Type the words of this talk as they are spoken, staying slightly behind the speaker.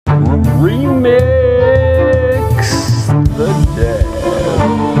Remix the Dead.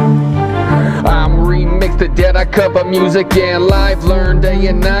 I'm Remix the Dead. I cover music and life, learn day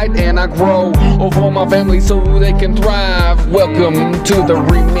and night, and I grow for my family so they can thrive. Welcome to the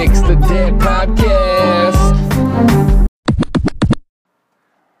Remix the Dead podcast.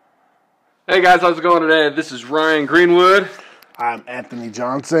 Hey guys, how's it going today? This is Ryan Greenwood. I'm Anthony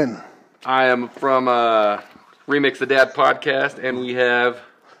Johnson. I am from Remix the Dad podcast, and we have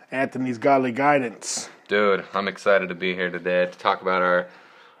Anthony's Godly Guidance. Dude, I'm excited to be here today to talk about our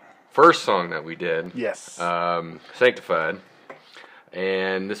first song that we did. Yes. Sanctified.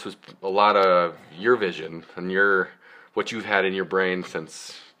 And this was a lot of your vision and what you've had in your brain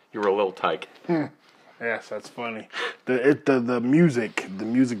since you were a little tyke. Yes, that's funny. The music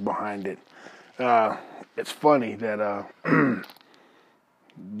behind it. It's funny that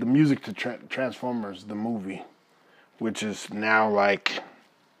the music to Transformers, the movie, which is now like,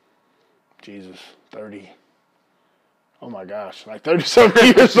 Jesus, 30. Oh my gosh, like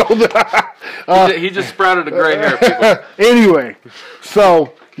 30-something years old. He just sprouted a gray hair, people. Anyway,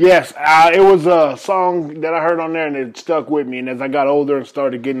 so yes, it was a song that I heard on there and it stuck with me. And as I got older and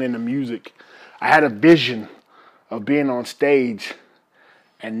started getting into music, I had a vision of being on stage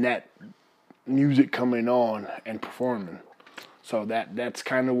and that music coming on and performing. So that's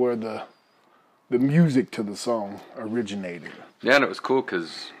kind of where the music to the song originated. Yeah, and it was cool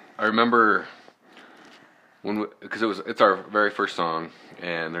because I remember it's our very first song,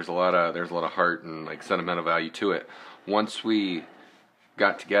 and there's a lot of heart and like sentimental value to it. Once we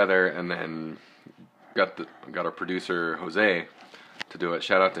got together and then got our producer Jose to do it.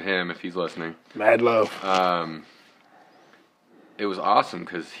 Shout out to him if he's listening. Mad love. It was awesome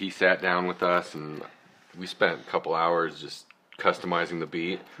because he sat down with us and we spent a couple hours just customizing the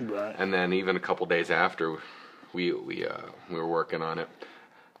beat. Right. And then even a couple days after, we were working on it,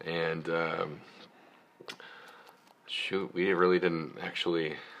 and we really didn't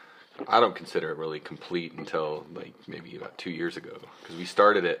actually. I don't consider it really complete until like maybe about 2 years ago because we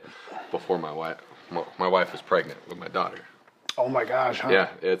started it before my wife was pregnant with my daughter. Oh my gosh, huh? Yeah,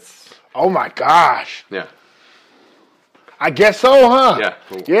 it's. Oh my gosh. Yeah. I guess so, huh? Yeah.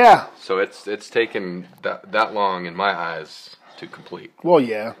 Yeah. So it's taken that long in my eyes to complete. Well,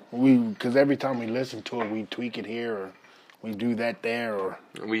 yeah, because every time we listen to it, we tweak it here or we do that there, or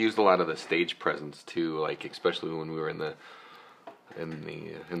we used a lot of the stage presence too, like especially when we were in the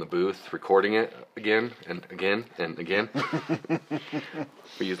booth recording it again and again and again.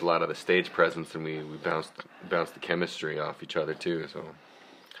 We used a lot of the stage presence, and we bounced the chemistry off each other too. So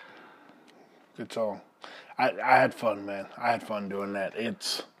it's all. I had fun, man. I had fun doing that.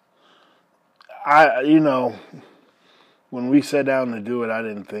 When we sat down to do it, I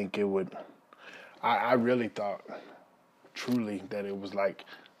didn't think it would. I really thought, truly, that it was like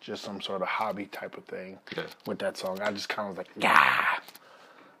just some sort of hobby type of thing with that song. I just kind of was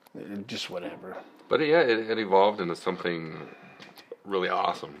like, just whatever. But yeah, it evolved into something really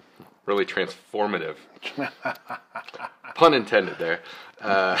awesome, really transformative. Pun intended there.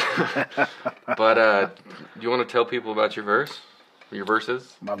 But do you want to tell people about your verses?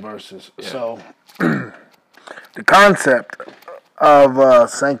 My verses. Yeah. So, the concept of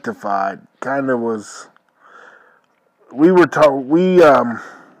Sanctified kind of was. We were talking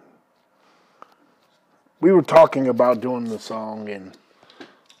about doing the song, and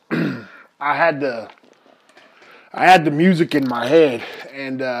I had the music in my head,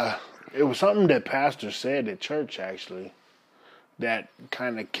 and it was something that Pastor said at church actually that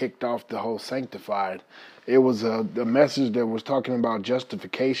kind of kicked off the whole Sanctified. It was the message that was talking about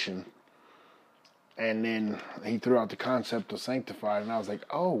justification, and then he threw out the concept of Sanctified, and I was like,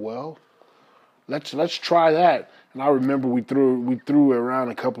 oh well, let's try that. And I remember we threw around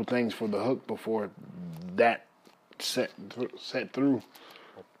a couple things for the hook before that set through.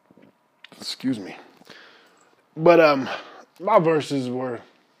 Excuse me. But my verses were.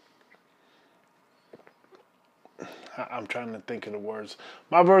 I'm trying to think of the words.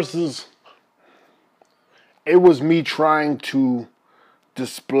 My verses. It was me trying to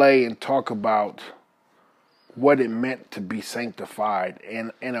display and talk about what it meant to be sanctified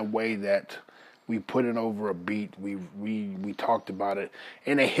in a way that. We put it over a beat. We talked about it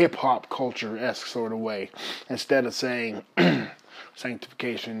in a hip hop culture-esque sort of way. Instead of saying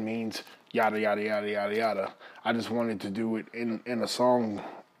sanctification means yada yada yada yada yada. I just wanted to do it in a song,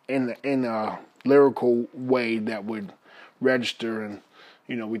 in a lyrical way that would register, and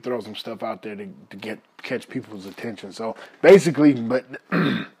we throw some stuff out there to catch people's attention. So basically, but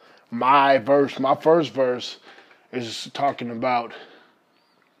my first verse is talking about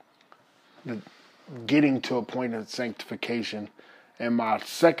getting to a point of sanctification And my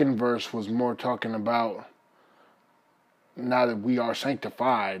second verse was more talking about, now that we are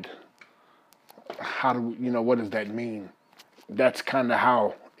sanctified, how do what does that mean? That's kind of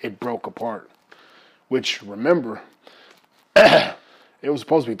how it broke apart. Which, remember, it was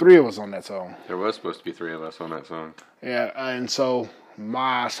supposed to be 3 of us on that song. There was supposed to be 3 of us on that song. Yeah, and so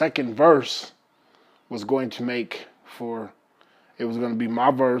my second verse was going to be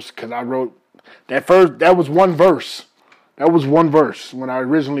my verse, because I wrote that was one verse. That was one verse when I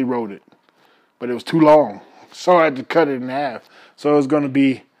originally wrote it. But it was too long, so I had to cut it in half. So it was going to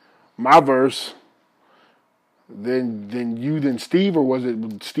be my verse, then you, then Steve, or was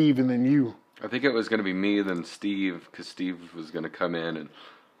it Steve and then you? I think it was going to be me, then Steve, because Steve was going to come in and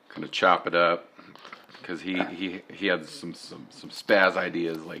kind of chop it up, because he had some spaz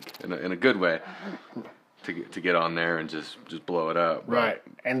ideas, like in a good way, to get on there and just blow it up. Right,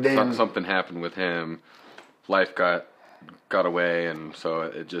 and then something happened with him. Life got away, and so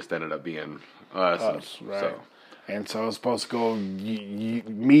it just ended up being us. Right. So. And so it's supposed to go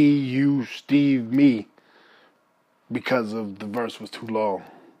me, you, Steve, me, because of the verse was too long,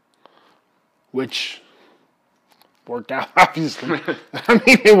 which worked out, obviously. I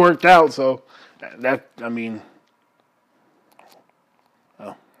mean, it worked out, so I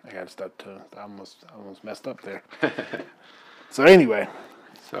got stuck to, I almost messed up there. So anyway.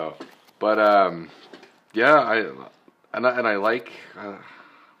 So, but, yeah, I like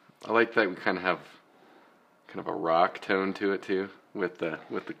that we kind of have a rock tone to it too, with the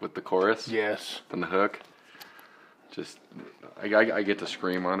chorus. Yes. And the hook. Just, I get to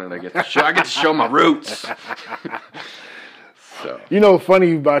scream on it. I get to show my roots. So.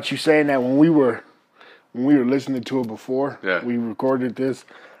 Funny about you saying that, when we were listening to it before, we recorded this,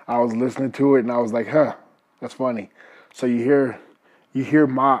 I was listening to it and I was like, huh, that's funny. So you hear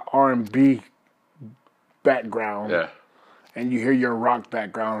my R&B background, and you hear your rock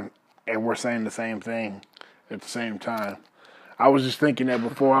background, and we're saying the same thing at the same time. I was just thinking that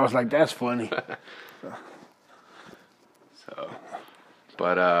before. I was like, that's funny. So,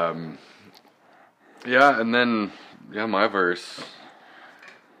 but yeah, and then my verse,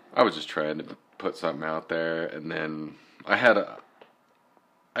 I was just trying to put something out there, and then I had a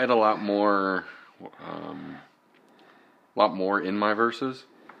lot more in my verses,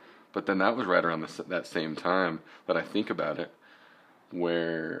 but then that was right around that same time that I think about it,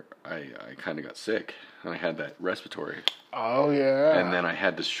 where I kind of got sick and I had that respiratory. Oh yeah. And then I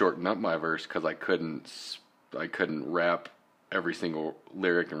had to shorten up my verse because I couldn't rap every single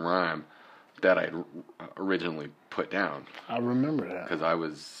lyric and rhyme that I'd originally put down. I remember that. Because I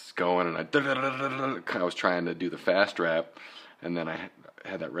was going and I was trying to do the fast rap, and then I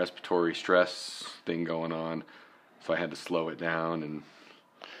had that respiratory stress thing going on, so I had to slow it down. And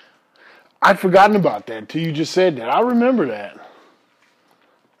I'd forgotten about that till you just said that. I remember that.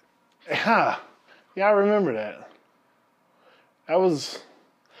 Yeah, I remember that. That was.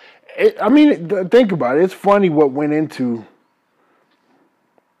 I mean, think about it. It's funny what went into.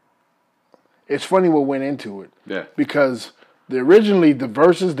 it. Yeah. Because originally the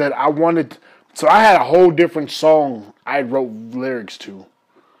verses that I wanted, so I had a whole different song I wrote lyrics to,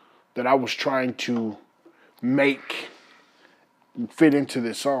 that I was trying to make fit into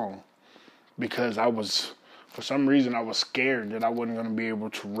this song, because for some reason I was scared that I wasn't going to be able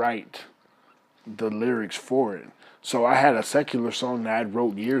to write the lyrics for it. So I had a secular song that I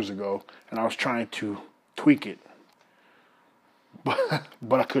wrote years ago, and I was trying to tweak it.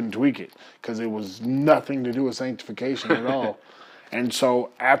 But I couldn't tweak it because it was nothing to do with sanctification at all. And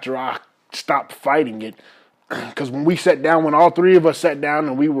so after I stopped fighting it, because when all 3 of us sat down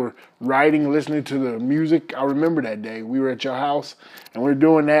and we were writing, listening to the music, I remember that day. We were at your house and we were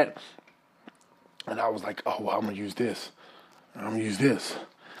doing that. And I was like, oh, well, I'm going to use this. I'm going to use this.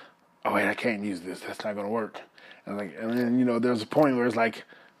 Oh, wait, I can't use this. That's not going to work. And then, there's a point where it's like,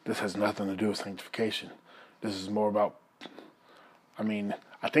 this has nothing to do with sanctification. This is more about,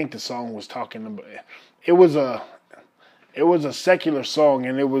 I think the song was talking about, it was a secular song,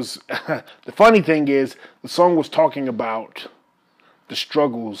 and it was, the funny thing is, the song was talking about the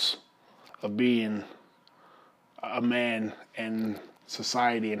struggles of being a man in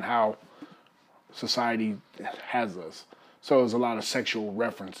society and how society has us. So there's a lot of sexual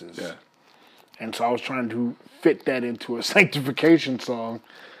references. Yeah. And so I was trying to fit that into a sanctification song.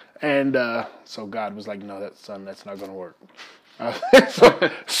 And so God was like, no, that's not going to work.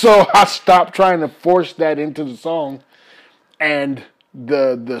 So I stopped trying to force that into the song. And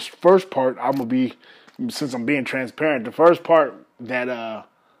the first part, since I'm being transparent, the first part, that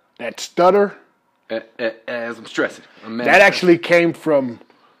stutter. As I'm stressing. That actually came from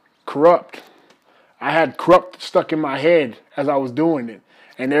Corrupt. I had Corrupt stuck in my head as I was doing it.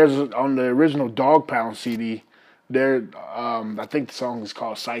 And there's on the original Dog Pound CD, there I think the song is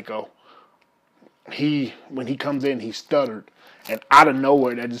called Psycho. When he comes in, he stuttered, and out of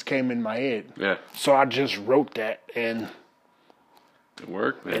nowhere that just came in my head. Yeah. So I just wrote that, and it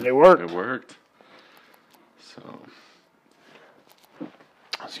worked, man. And it worked. It worked. So,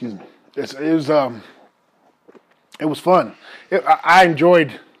 excuse me. It was fun. I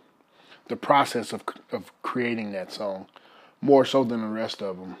enjoyed the process of creating that song more so than the rest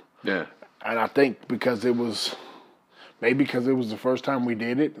of them. yeah. And I think because it was the first time we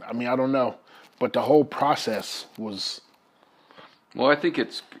did it. I mean, I don't know, but the whole process was. Well, I think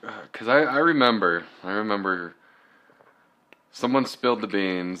it's because I remember someone spilled the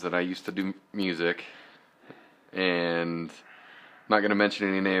beans that I used to do music, and I'm not going to mention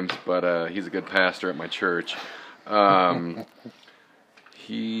any names, but he's a good pastor at my church.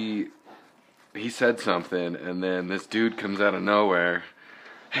 He said something, and then this dude comes out of nowhere.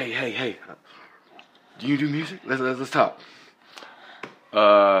 Hey, do you do music? Let's talk.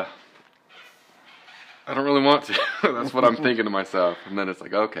 I don't really want to. That's what I'm thinking to myself. And then it's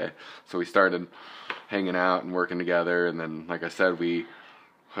like, okay. So we started hanging out and working together. And then, like I said, we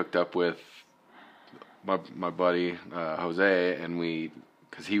hooked up with my buddy, Jose, and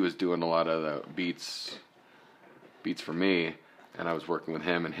because he was doing a lot of the beats for me. And I was working with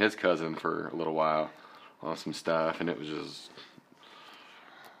him and his cousin for a little while on some stuff. And it was just,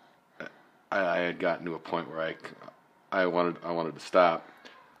 I had gotten to a point where I wanted to stop.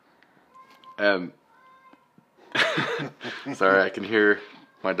 And sorry, I can hear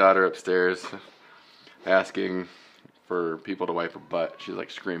my daughter upstairs asking for people to wipe her butt. She's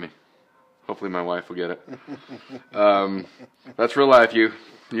like screaming. Hopefully my wife will get it. That's real life, you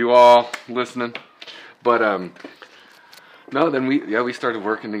all listening. But no, then we started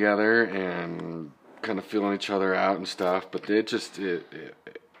working together and kind of feeling each other out and stuff. But it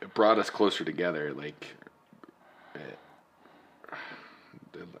brought us closer together. Like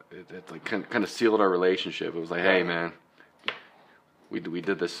it like kind of sealed our relationship. It was like, hey man, we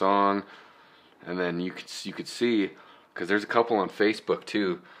did this song, and then you could see, because there's a couple on Facebook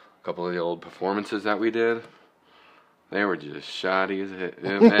too, a couple of the old performances that we did. They were just shoddy as it.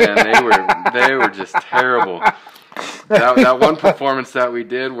 Man, they were just terrible. That one performance that we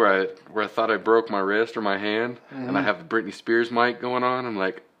did where I thought I broke my wrist or my hand, and I have the Britney Spears mic going on. I'm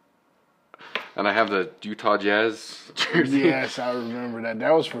like, and I have the Utah Jazz jersey. Yes, I remember that.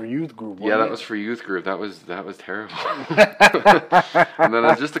 That was for youth group. Yeah, that was for youth group. That was terrible. And then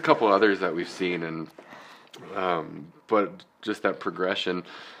there's just a couple others that we've seen, and but just that progression,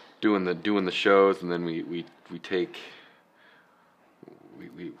 doing the shows, and then we take.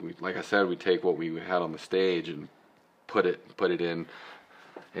 We like I said, we take what we had on the stage and put it in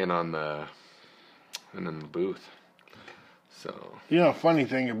on the and in the booth. So a funny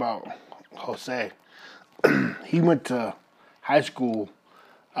thing about Jose, he went to high school.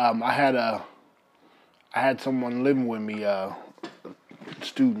 I had someone living with me,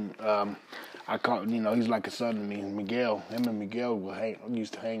 student. I call he's like a son to me. Miguel, him and Miguel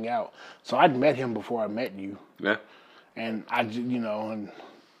used to hang out. So I'd met him before I met you. Yeah. And and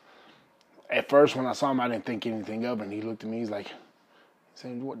at first when I saw him, I didn't think anything of it. And he looked at me, he's like, he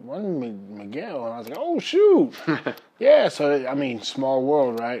said, "What, Miguel?" And I was like, "Oh, shoot." Yeah, so, I mean, small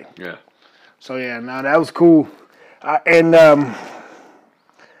world, right? Yeah. So, yeah, no, that was cool. And I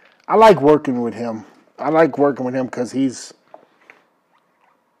like working with him. I like working with him because he's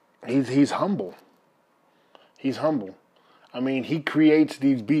humble. He's humble. I mean, he creates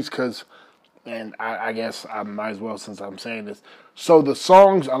these beats because... And I guess I might as well, since I'm saying this. So the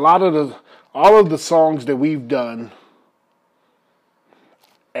songs, all of the songs that we've done,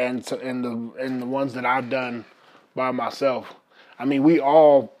 and the ones that I've done by myself, I mean, we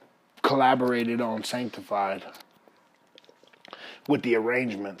all collaborated on Sanctified with the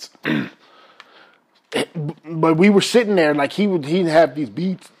arrangements. But we were sitting there, like he'd have these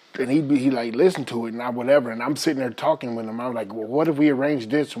beats. And he'd like listen to it and whatever, and I'm sitting there talking with him. I was like, well, what if we arranged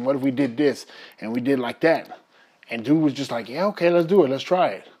this and what if we did this and we did like that? And dude was just like, yeah, okay, let's do it, let's try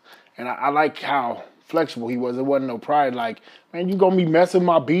it. And I like how flexible he was. There wasn't no pride, like, man, you gonna be messing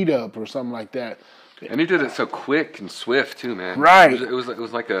my beat up or something like that. And he did it so quick and swift too, man. Right. It was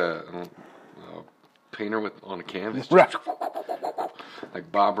like a painter on a canvas, right? Like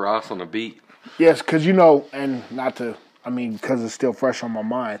Bob Ross on a beat. Yes, because and not to. I mean, because it's still fresh on my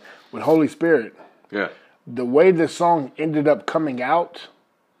mind. With Holy Spirit, yeah, the way the song ended up coming out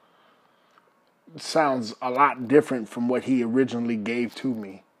sounds a lot different from what he originally gave to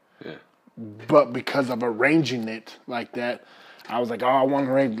me. Yeah. But because of arranging it like that, I was like, oh, I want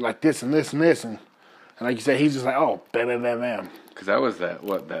to arrange like this and this and this. And And like you said, he's just like, oh, bam, bam, bam, bam. Because that was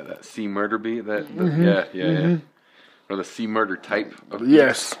that C murder beat yeah. Or the C murder type of beat.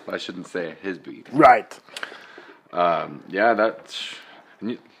 Yes. I shouldn't say his beat. Right. Yeah, that's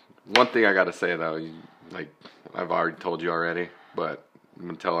one thing I got to say though. Like I've already told you already, but I'm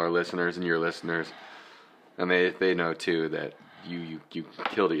gonna tell our listeners and your listeners, and they know too that you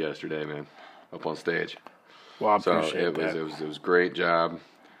killed it yesterday, man, up on stage. Well, I appreciate that. It was a great job.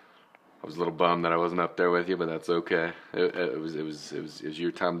 I was a little bummed that I wasn't up there with you, but that's okay. It was your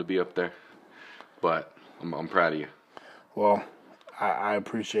time to be up there, but I'm proud of you. Well, I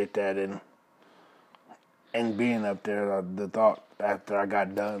appreciate that, and being up there, the thought after I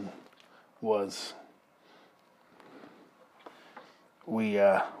got done was we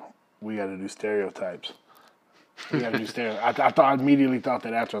got to do stereotypes. We got to do stereotypes. I immediately thought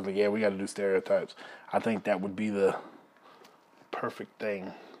that after. I was like, yeah, we got to do stereotypes. I think that would be the perfect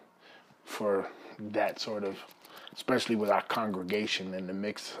thing for that sort of, especially with our congregation and the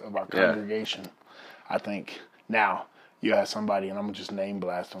mix of our congregation. I think now you have somebody, and I'm gonna just name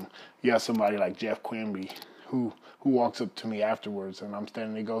blast them. You have somebody like Jeff Quimby who walks up to me afterwards, and I'm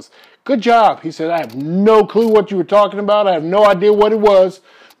standing there, he goes, good job. He said, I have no clue what you were talking about. I have no idea what it was,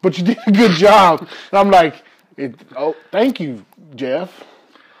 but you did a good job. And I'm like, thank you, Jeff.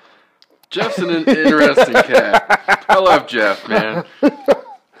 Jeff's an interesting cat. I love Jeff, man.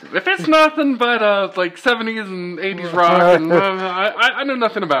 If it's nothing but like 70s and 80s rock, and I know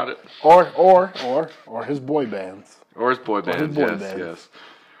nothing about it. Or his boy bands. Or his boy bands. Yes.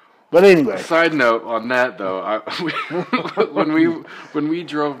 But anyway. Side note on that though, when we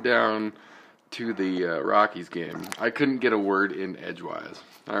drove down to the Rockies game, I couldn't get a word in edgewise.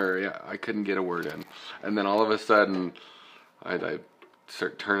 I couldn't get a word in, and then all of a sudden, I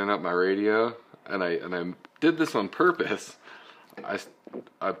start turning up my radio, and I did this on purpose.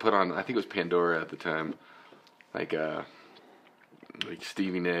 I put on, I think it was Pandora at the time, like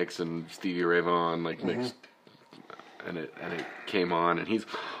Stevie Nicks and Stevie Ray Vaughan mixed, and it came on, and he's,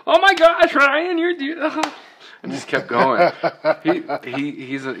 oh my gosh, Ryan, and just kept going.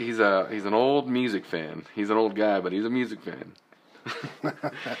 He's an old music fan. He's an old guy, but he's a music fan. He's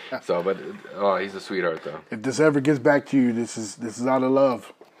a sweetheart though. If this ever gets back to you, this is out of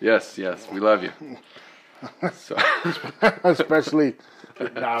love. Yes, we love you. So. Especially,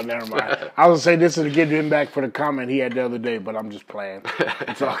 no, never mind. I was gonna say this is to get him back for the comment he had the other day, but I'm just playing.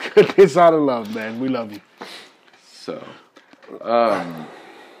 It's all good. It's out of love, man. We love you. So, I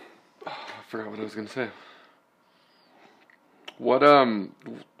forgot what I was gonna say. What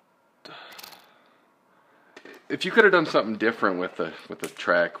if you could have done something different with the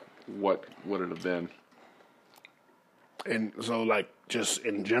track, what would it have been? And so, like, just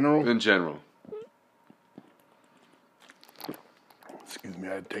in general? In general. Excuse me,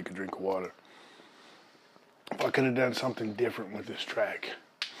 I had to take a drink of water. If I could have done something different with this track,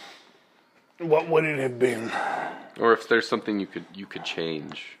 what would it have been? Or if there's something you could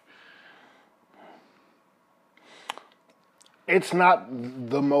change. It's not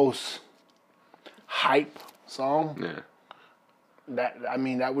the most hype song. Yeah.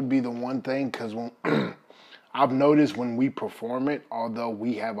 That would be the one thing, because when I've noticed when we perform it, although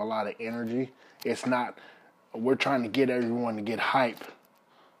we have a lot of energy, it's not. We're trying to get everyone to get hype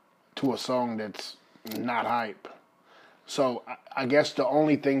to a song that's not hype. So I guess the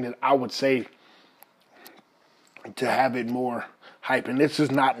only thing that I would say to have it more hype, and this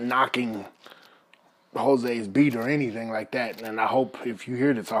is not knocking Jose's beat or anything like that, and I hope if you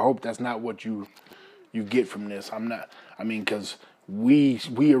hear this, I hope that's not what you get from this. Because we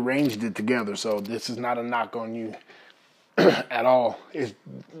arranged it together, so this is not a knock on you at all. It's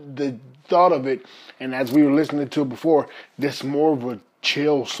the thought of it, and as we were listening to it before, this is more of a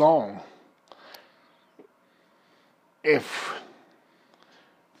chill song. If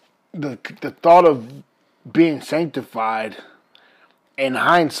the thought of being sanctified in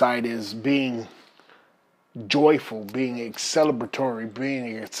hindsight is being joyful, being celebratory,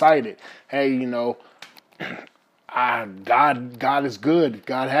 being excited. Hey, God is good.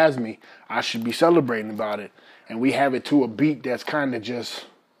 God has me. I should be celebrating about it. And we have it to a beat that's kind of just,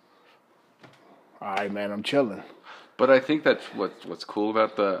 all right, man, I'm chilling. But I think that's what's cool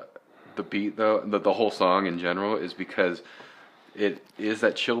about the beat, though, the whole song in general, is because it is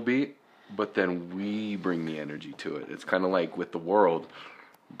that chill beat, but then we bring the energy to it. It's kind of like with the world.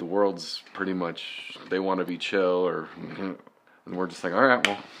 The world's pretty much, they want to be chill, and we're just like, all right,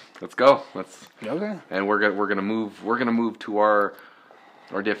 well, let's go. Okay. And we're gonna move to our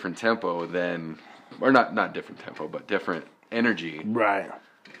different tempo or not different tempo, but different energy. Right.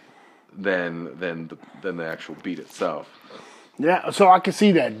 Than the actual beat itself. Yeah, so I can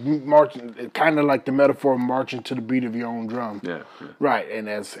see that marching, kind of like the metaphor of marching to the beat of your own drum. Yeah. Right, and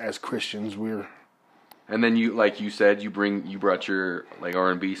as Christians, we're. And then you, like you said, you brought your like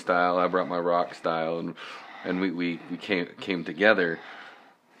R&B style. I brought my rock style, and we came together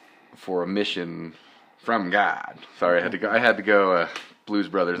for a mission from God. Sorry, I had to go Blues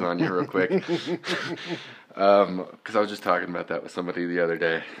Brothers on you real quick, because I was just talking about that with somebody the other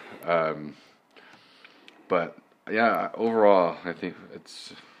day. But yeah, overall, I think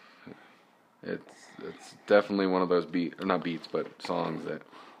it's definitely one of those not beats, but songs that.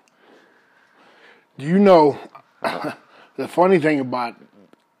 Do you know the funny thing about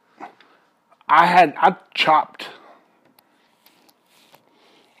I chopped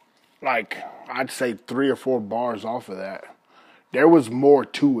like I'd say 3 or 4 bars off of that. There was more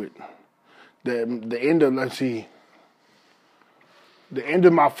to it. The end of the end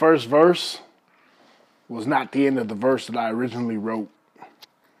of my first verse was not the end of the verse that I originally wrote.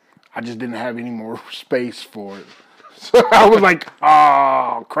 I just didn't have any more space for it. So I was like,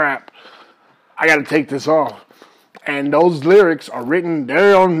 oh crap. I got to take this off. And those lyrics are written,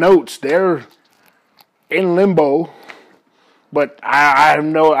 they're on notes, they're in limbo, but I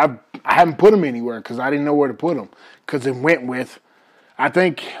haven't put them anywhere because I didn't know where to put them. Because it went with, I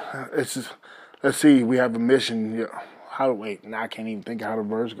think, let's see, we have a mission. Now I can't even think of how the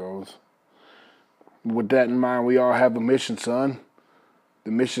verse goes. With that in mind, we all have a mission, son.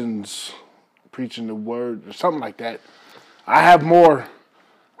 The mission's preaching the word, or something like that. I have more.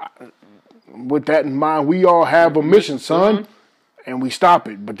 With that in mind, we all have a mission, son, and we stop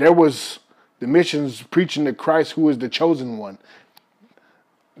it. But there was the mission's preaching to Christ, who is the chosen one.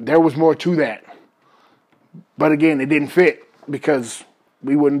 There was more to that. But again, it didn't fit because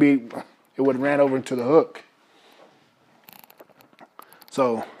it would have ran over into the hook.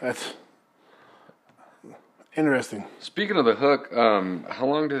 So that's interesting. Speaking of the hook, how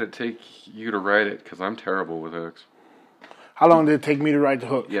long did it take you to write it? Because I'm terrible with hooks. How long did it take me to write the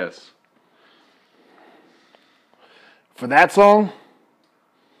hook? Yes. For that song,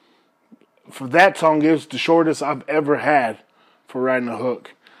 it was the shortest I've ever had for writing a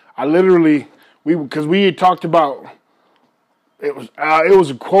hook. I literally, because we had talked about, it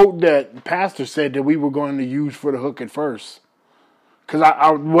was a quote that the pastor said that we were going to use for the hook at first. Because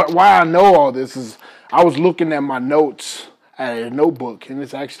why I know all this is I was looking at my notes at a notebook, and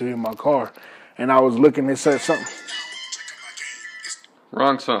it's actually in my car, and I was looking, it said something.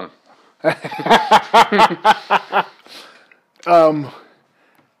 Wrong song.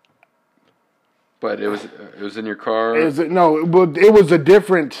 But it was in your car. It was a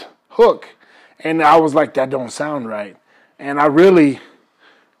different hook, and I was like, that don't sound right. And I really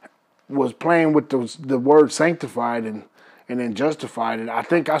was playing with the word sanctified and then justified, and I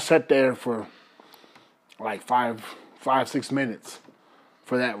think I sat there for like 5-6 minutes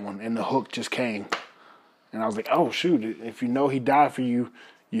for that one, and the hook just came, and I was like, oh shoot! If you know He died for you,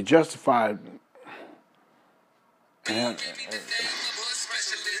 you're justified. And,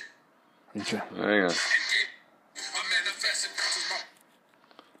 hang on.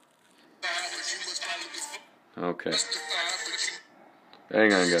 Okay.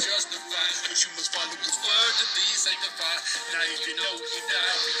 Hang on, guys.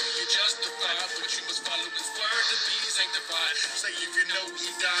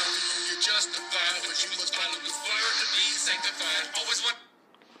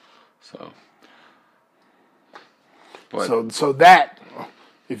 So that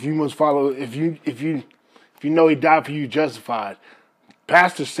if you must follow, if you know He died for you, justified.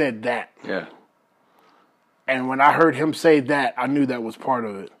 Pastor said that. Yeah. And when I heard him say that, I knew that was part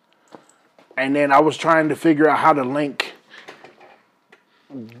of it. And then I was trying to figure out how to link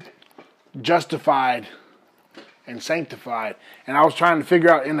justified and sanctified. And I was trying to figure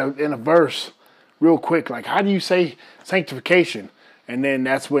out in a verse real quick, like, how do you say sanctification? And then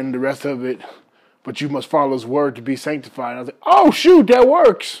that's when the rest of it, but you must follow His word to be sanctified. I was like, oh, shoot, that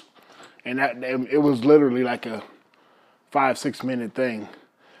works. And it was literally like a 5-6 minute thing.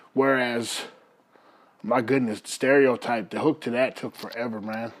 Whereas, my goodness, the stereotype, the hook to that took forever,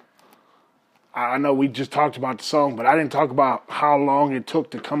 man. I know we just talked about the song, but I didn't talk about how long it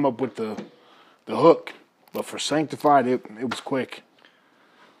took to come up with the hook. But for Sanctified, it was quick.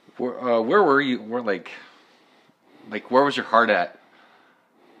 Where were you? Where where was your heart at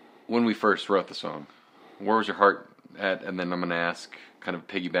when we first wrote the song? Where was your heart at? And then I'm gonna ask, kind of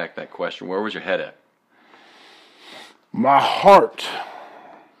piggyback that question. Where was your head at? My heart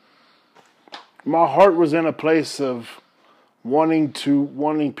was in a place of wanting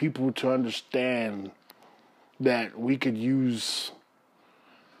people to understand that we could use,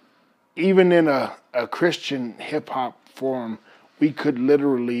 even in a Christian hip hop form, we could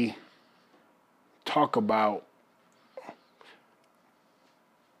literally talk about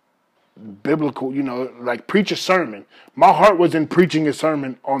biblical, like preach a sermon. My heart was in preaching a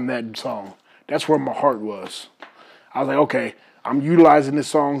sermon on that song. That's where my heart was. I was like, okay, I'm utilizing this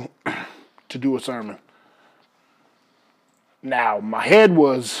song to do a sermon. Now, my head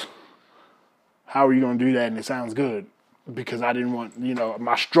was, how are you going to do that and it sounds good? Because I didn't want,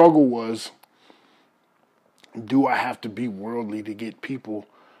 my struggle was, do I have to be worldly to get people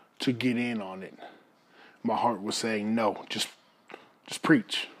to get in on it? My heart was saying, no, just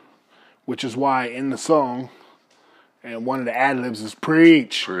preach. Which is why in the song, and one of the ad-libs is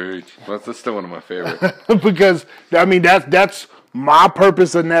preach. Preach. That's still one of my favorites. Because, that's my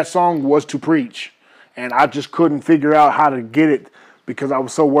purpose in that song was to preach. And I just couldn't figure out how to get it because I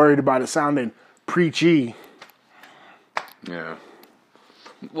was so worried about it sounding preachy. Yeah.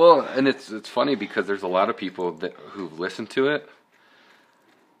 Well, and it's funny because there's a lot of people who've listened to it.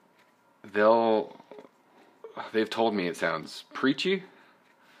 They've told me it sounds preachy,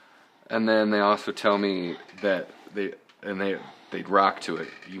 and then they also tell me that they'd rock to it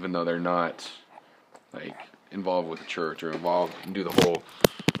even though they're not like involved with the church or involved and do the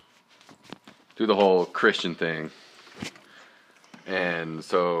whole Christian thing. And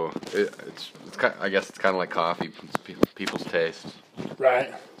so it's kind of, I guess it's kind of like coffee, it's people's taste.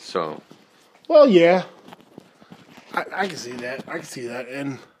 Right. So. Well, yeah. I can see that. I can see that.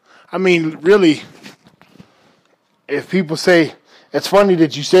 And, I mean, really, if people say, it's funny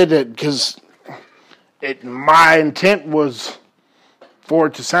that you said that because my intent was for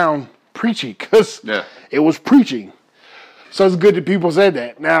it to sound preachy because it was preaching. So it's good that people said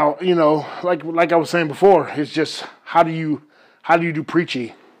that. Now, like I was saying before, it's just how do you do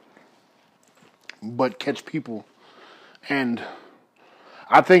preachy but catch people? And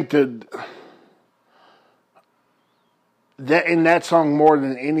I think that in that song more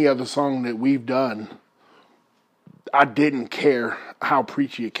than any other song that we've done, I didn't care how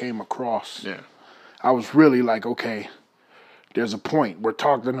preachy it came across. Yeah. I was really like, okay, there's a point. We're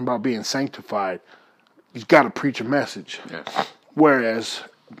talking about being sanctified. You've got to preach a message. Yeah. Whereas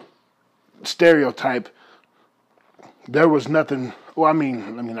Stereotype, there was nothing. Well, I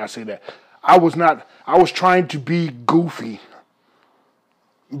mean, let me not say that. I was trying to be goofy,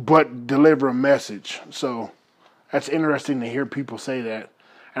 but deliver a message. So that's interesting to hear people say that.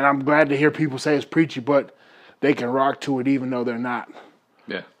 And I'm glad to hear people say it's preachy, but they can rock to it even though they're not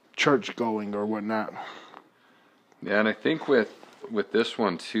church going or whatnot. Yeah, and I think with this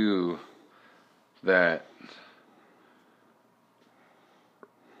one too, that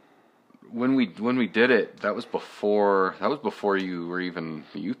when we did it, that was before you were even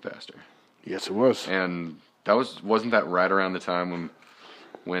a youth pastor. Yes, it was. And wasn't that right around the time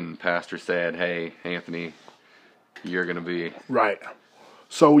when pastor said, "Hey, Anthony, you're going to be..." Right.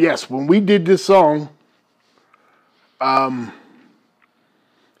 So, yes, when we did this song,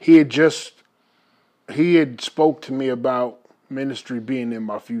 he had spoke to me about ministry being in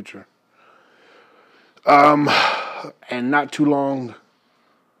my future. And not too long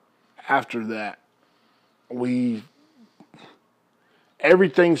after that,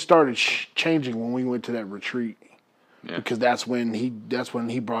 everything started changing when we went to that retreat. Yeah. Because that's when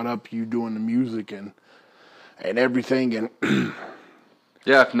he brought up you doing the music and everything. And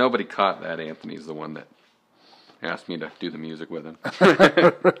yeah, if nobody caught that, Anthony's the one that asked me to do the music with him.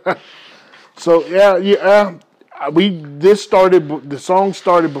 So the song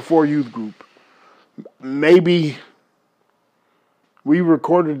started before youth group. Maybe we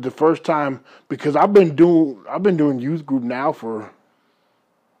recorded the first time because I've been doing youth group now for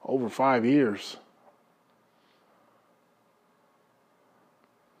over 5 years.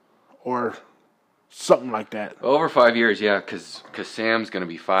 Or something like that. Over 5 years, yeah, because Sam's going to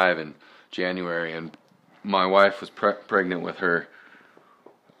be 5 in January, and my wife was pregnant with her,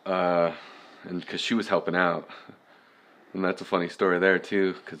 and because she was helping out. And that's a funny story there,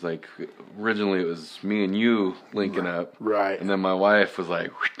 too, because, like, originally it was me and you linking up. Right. And then my wife was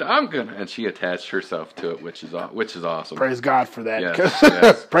like, I'm gonna, and she attached herself to it, which is awesome. Praise God for that.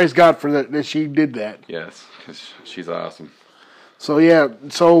 Yes. Praise God for that she did that. Yes, because she's awesome. So, yeah,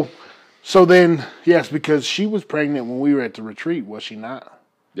 so then, yes, because she was pregnant when we were at the retreat, was she not?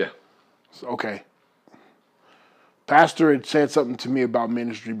 Yeah. Okay. Pastor had said something to me about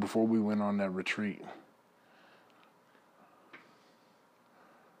ministry before we went on that retreat.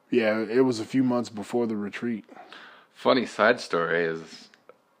 Yeah, it was a few months before the retreat. Funny side story is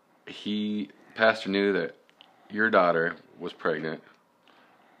Pastor knew that your daughter was pregnant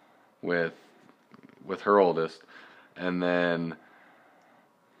with her oldest, and then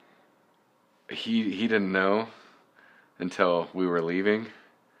he didn't know until we were leaving,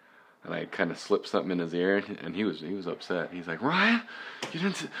 and I kind of slipped something in his ear, and he was upset. He's like, Ryan,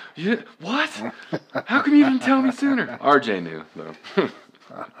 you didn't, what? How come you didn't tell me sooner? RJ knew, though.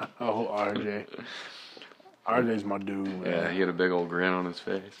 Oh, RJ. RJ's my dude, man. Yeah, he had a big old grin on his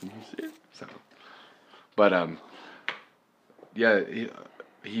face, and so. But yeah,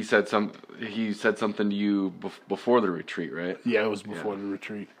 he said something to you before the retreat, right? Yeah, it was before the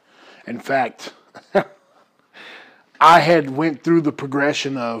retreat. In fact, I had went through the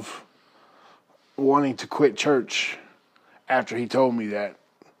progression of wanting to quit church after he told me that.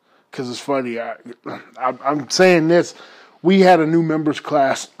 Because it's funny, I'm saying this. We had a new members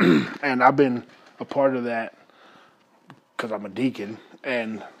class, and I've been a part of that because I'm a deacon.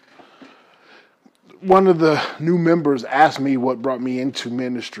 And one of the new members asked me what brought me into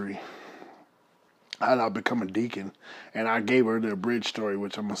ministry. How did I become a deacon? And I gave her the abridged story,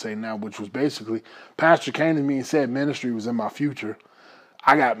 which I'm going to say now, which was basically, Pastor came to me and said ministry was in my future.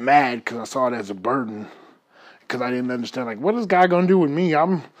 I got mad because I saw it as a burden because I didn't understand, like, what is God going to do with me?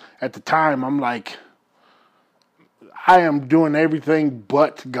 At the time, I'm like, I am doing everything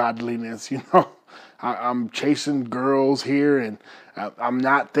but godliness, you know. I'm chasing girls here, and I'm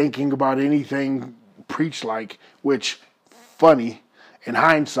not thinking about anything preached like, which, funny, in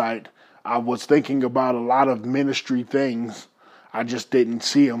hindsight, I was thinking about a lot of ministry things. I just didn't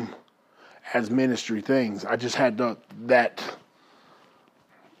see them as ministry things. I just had that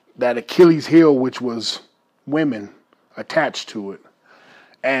Achilles heel, which was women attached to it.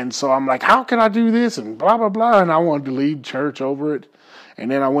 And so I'm like, how can I do this? And blah, blah, blah. And I wanted to leave church over it. And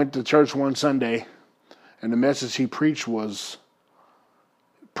then I went to church one Sunday, and the message he preached was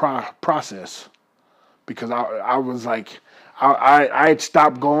process. Because I was like, I had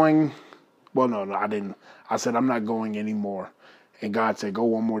stopped going. Well, no, I didn't. I said, I'm not going anymore. And God said, go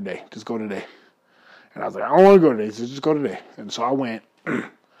one more day. Just go today. And I was like, I don't want to go today. He said, just go today. And so I went.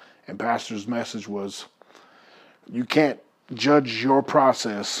 And Pastor's message was, you can't judge your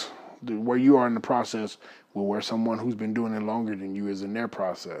process, where you are in the process, with where someone who's been doing it longer than you is in their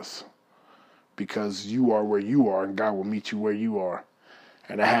process. Because you are where you are, and God will meet you where you are.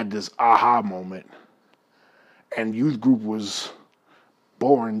 And I had this aha moment. And youth group was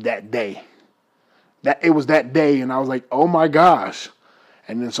born that day. It was that day, and I was like, oh my gosh.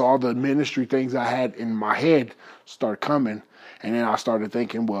 And then so all the ministry things I had in my head started coming. And then I started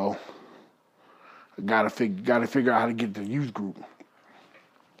thinking, well, I gotta figure out how to get the youth group.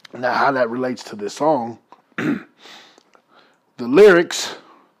 Now, how that relates to this song, the lyrics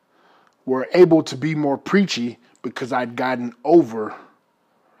were able to be more preachy because I'd gotten over.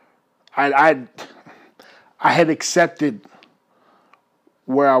 I had accepted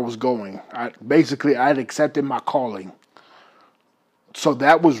where I was going. I had accepted my calling. So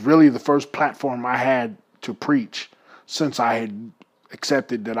that was really the first platform I had to preach since I had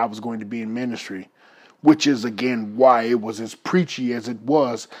accepted that I was going to be in ministry, which is, again, why it was as preachy as it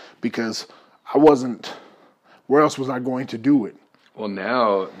was, because I wasn't, where else was I going to do it? Well,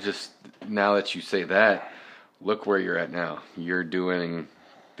 now that you say that, look where you're at now. You're doing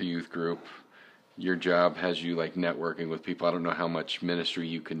the youth group. Your job has you like networking with people. I don't know how much ministry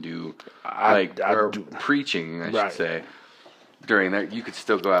you can do, preaching, I should say. During that, you could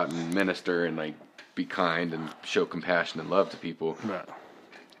still go out and minister and like be kind and show compassion and love to people. Right.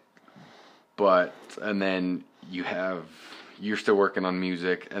 But and then you're still working on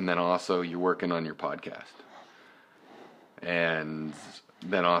music, and then also you're working on your podcast, and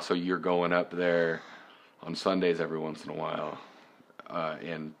then also you're going up there on Sundays every once in a while,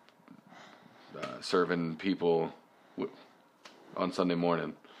 and serving people on Sunday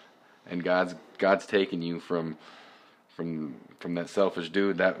morning, and God's taking you from that selfish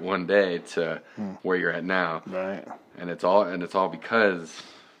dude that one day to where you're at now, right? And it's all because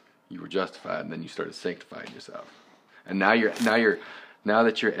you were justified, and then you started sanctifying yourself, and now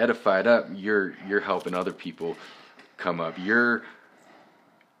that you're edified up, you're helping other people come up.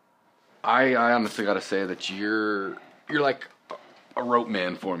 I honestly got to say that you're like a rope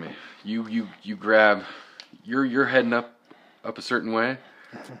man for me. You grab, you're heading up a certain way,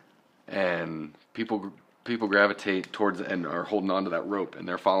 and people gravitate towards it and are holding on to that rope, and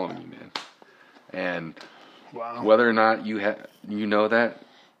they're following you, man. And wow. Whether or not you know that,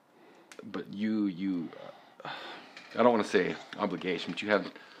 but I don't want to say obligation, but you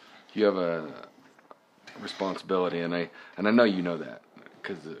have a responsibility, and I know you know that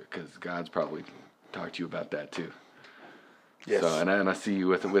because God's probably talked to you about that too. Yes. So and I see you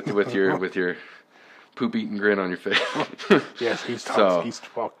with your poop eating grin on your face. Yes, he talked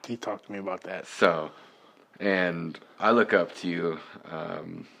to me about that. So, and I look up to you,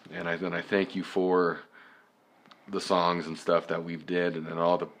 and I thank you for the songs and stuff that we've did, and then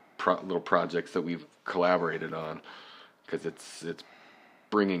all the little projects that we've collaborated on, because it's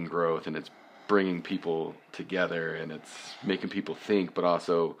bringing growth, and it's bringing people together, and it's making people think, but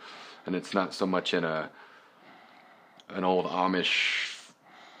also, and it's not so much in an old Amish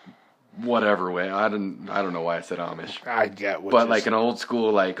whatever way. I don't know why I said Amish. I get what, but like an old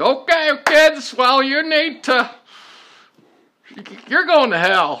school, like, okay, kids, well, you need to. You're going to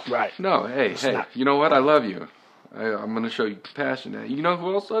hell. Right. No, hey, not. you know what? I love you. I'm going to show you compassion. You know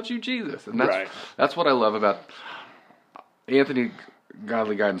who else loves you? Jesus. And that's what I love about Anthony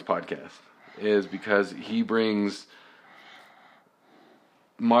Godly Guidance Podcast, is because he brings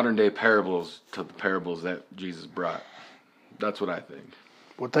modern day parables to the parables that Jesus brought. That's what I think.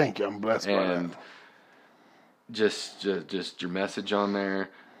 Well, thank you. I'm blessed by that. And just your message on there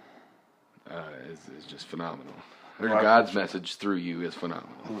is just phenomenal. Or God's message through you is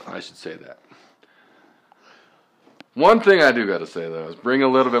phenomenal. I should say that. One thing I do got to say, though, is bring a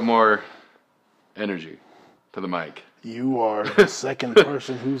little bit more energy to the mic. You are the second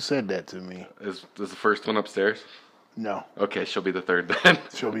person who said that to me. Is the first one upstairs? No. Okay, she'll be the third then.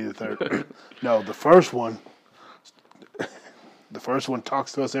 She'll be the third. No, the first one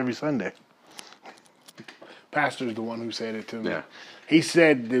talks to us every Sunday. Pastor's the one who said it to me. Yeah. He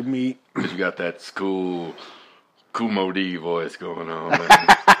said to me... Because you got that school Kumo D voice going on.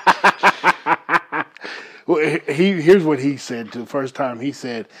 Well, here's what he said the first time. He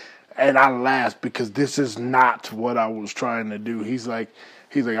said, and I laughed because this is not what I was trying to do. He's like,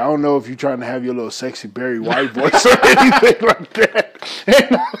 I don't know if you're trying to have your little sexy Barry White voice or anything like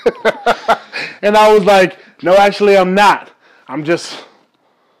that. And I was like, no, actually, I'm not. I'm just,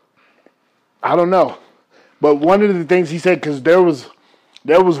 I don't know. But one of the things he said, because there was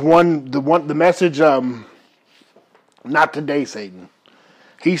the message, not today, Satan.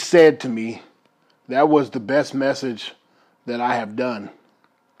 He said to me, that was the best message that I have done.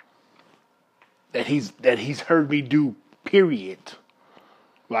 That he's heard me do, period.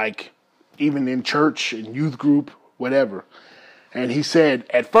 Like, even in church, in youth group, whatever. And he said,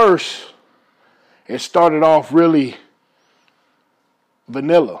 at first, it started off really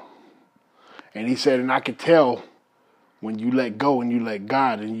vanilla. And he said, and I could tell when you let go and you let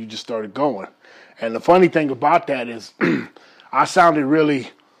God and you just started going. And the funny thing about that is I sounded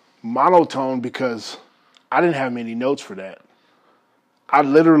really monotone because I didn't have many notes for that. I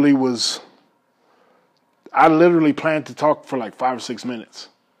literally planned to talk for like 5 or 6 minutes.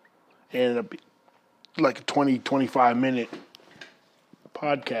 And like a 20, 25 minute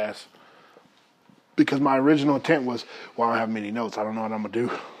podcast. Because my original intent was, well, I don't have many notes. I don't know what I'm going to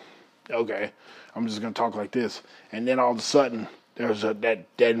do. Okay, I'm just going to talk like this. And then all of a sudden, there was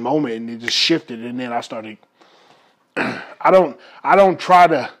that moment, and it just shifted, and then I started. I don't try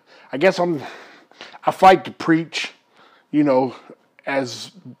to. I guess I fight to preach,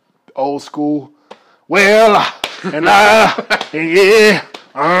 as old school. Well, and yeah,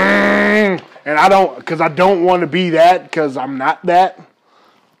 and I don't, because I don't want to be that, because I'm not that.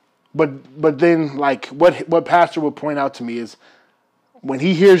 But then, like, what Pastor would point out to me is, when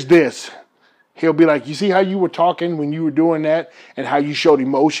he hears this, he'll be like, you see how you were talking when you were doing that, and how you showed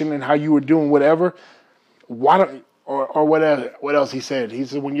emotion, and how you were doing whatever? Why don't, or what else he said? He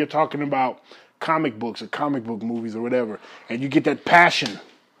said, when you're talking about comic books or comic book movies or whatever, and you get that passion,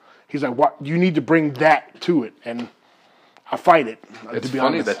 he's like, what, you need to bring that to it. And I fight it, it's to be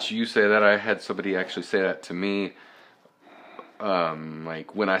funny honest. that you say that. I had somebody actually say that to me.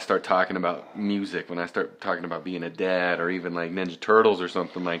 Like when I start talking about music, when I start talking about being a dad, or even like Ninja Turtles or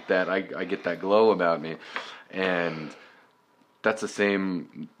something like that, I get that glow about me. And that's the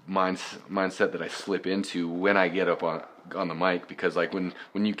same mindset that I slip into when I get up on the mic, because like when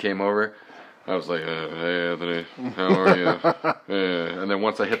you came over, I was like, hey Anthony, how are you? And then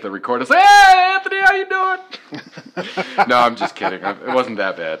once I hit the record, I say, hey Anthony, how you doing? No, I'm just kidding. It wasn't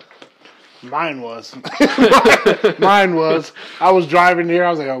that bad. Mine was. Mine was. I was driving here.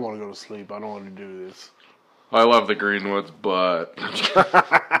 I was like, I want to go to sleep. I don't want to do this. I love the Greenwoods, but...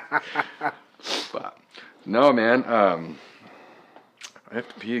 but no, man. I have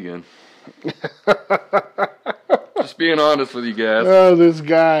to pee again. Just being honest with you guys. Oh, this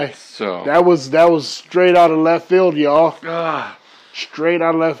guy. So that was straight out of left field, y'all. Ah. Straight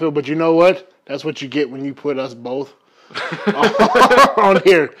out of left field. But you know what? That's what you get when you put us both on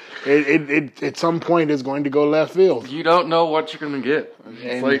here. It at some point is going to go left field. You don't know what you're going to get.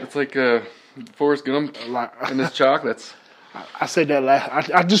 It's like Forrest Gump and his chocolates. I said that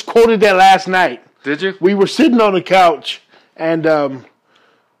I just quoted that last night. Did you? We were sitting on the couch, and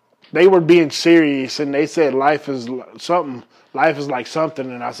they were being serious, and they said life is like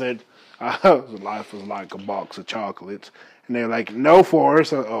something, and I said, Life is like a box of chocolates. And they're like, no,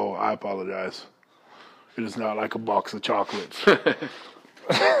 Forrest. Oh, I apologize. It is not like a box of chocolates.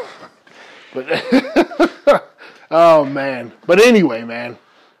 But oh man. But anyway, man.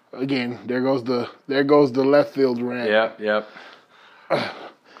 Again, there goes the left field rant. Yep.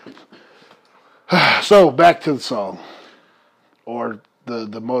 So back to the song, or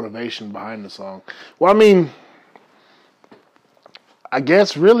the motivation behind the song. Well, I mean, I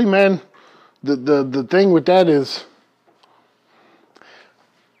guess really, man, the thing with that is,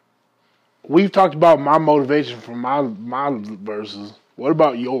 we've talked about my motivation for my verses. What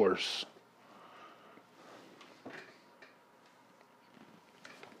about yours?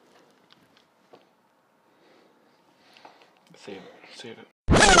 Save it.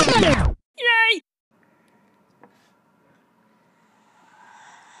 Yay!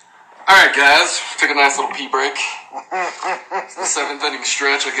 Alright guys, took a nice little pee break. It's the 7th inning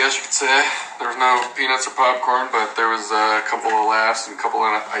stretch, I guess you could say. There was no peanuts or popcorn, but there was a couple of laughs and a couple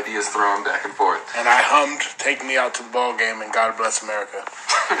of ideas thrown back and forth. And I hummed "Take Me Out to the Ball Game" and "God Bless America."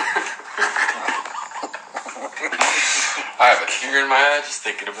 I have a tear in my eye just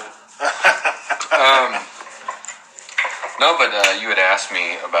thinking about it. No, but you had asked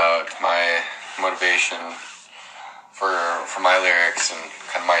me about my motivation for my lyrics and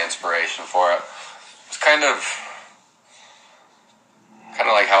kind of my inspiration for it. It's kind of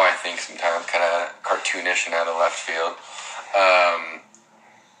like how I think sometimes, kind of cartoonish and out of left field.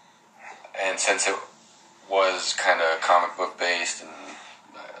 And since it was kind of comic book based and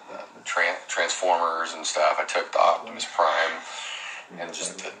Transformers and stuff, I took the Optimus Prime and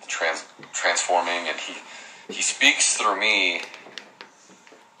just the transforming, and he speaks through me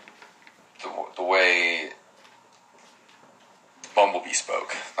the way Bumblebee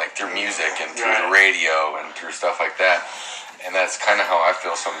spoke, like through music and through the radio and through stuff like that. And that's kind of how I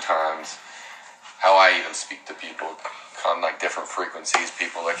feel sometimes, how I even speak to people on like different frequencies.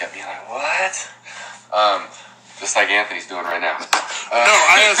 People look at me like, what? Just like Anthony's doing right now.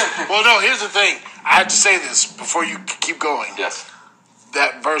 No, here's the thing. I have to say this before you keep going. Yes.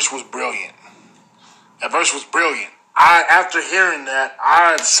 That verse was brilliant. After hearing that,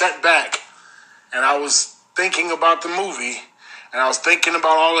 I sat back and I was thinking about the movie, and I was thinking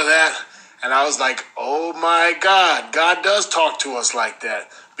about all of that, and I was like, oh my God, God does talk to us like that.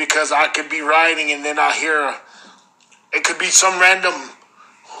 Because I could be writing and then I hear, it could be some random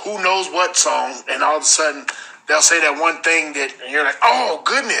who knows what song, and all of a sudden they'll say that one thing that, and you're like, oh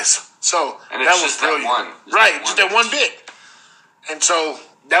goodness. So and that it's was just brilliant. Just that one bit. And so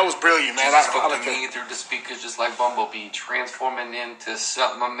that was brilliant, man. I spoke to me through the speakers just like Bumblebee, transforming into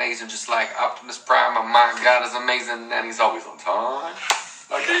something amazing, just like Optimus Prime. My God is amazing, and he's always on time.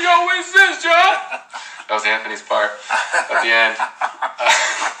 Like he always is, John. That was Anthony's part at the end.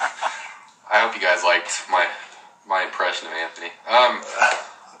 I hope you guys liked my impression of Anthony.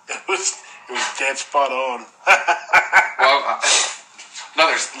 It was dead spot on. Well,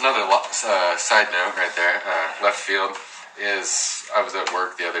 another side note right there, left field, is I was at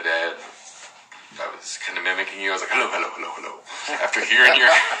work the other day. I was kind of mimicking you. I was like, hello. After hearing your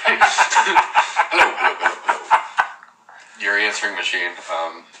hello. Your answering machine.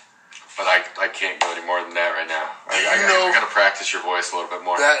 But I can't go any more than that right now. I got to practice your voice a little bit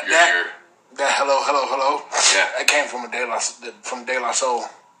more. That hello. Yeah. That came from De La Soul.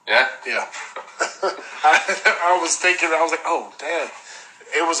 Yeah? Yeah. I was thinking, I was like, oh, damn.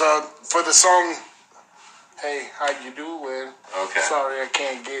 It was for the song, hey, how you doing? Okay. Sorry I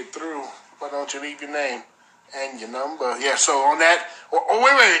can't get through. Why don't you leave your name and your number? Yeah, so on that,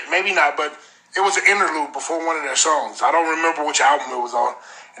 wait, maybe not, but it was an interlude before one of their songs. I don't remember which album it was on.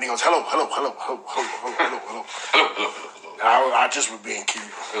 And he goes, hello. I just was being cute.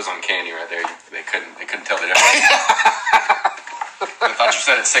 It was uncanny right there. They couldn't tell the difference. I thought you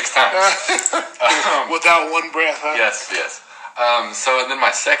said it 6 times. Without one breath, huh? Yes. So and then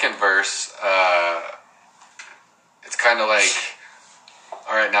my second verse, it's kind of like,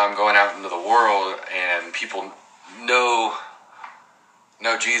 all right, now I'm going out into the world and people know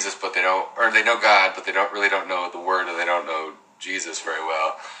Jesus, but they know God, but they don't know the Word, or they don't know Jesus very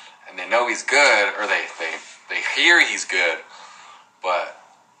well, and they know He's good, or they hear He's good, but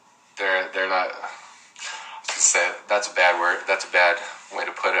they're not. I was gonna say that's a bad word. That's a bad way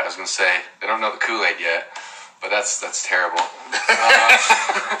to put it. I was gonna say they don't know the Kool-Aid yet, but that's terrible.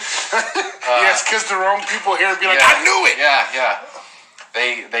 Yes, because the wrong people here be like, I knew it. Yeah.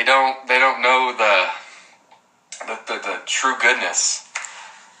 They don't know the true goodness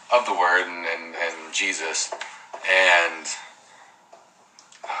of the Word and Jesus, and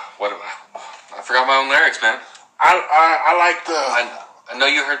I forgot my own lyrics, man. I like the. I know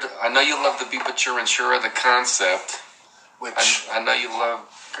you heard. I know you love the beat, but you're unsure of the concept. Which I know you love.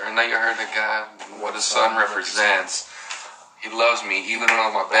 I know you heard the God, what his son represents. He loves me even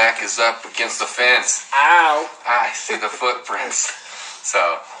though my back is up against the fence. ow. I see the footprints.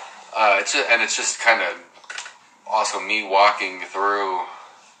 So, it's just kind of also me walking through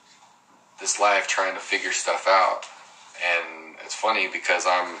this life trying to figure stuff out. And it's funny because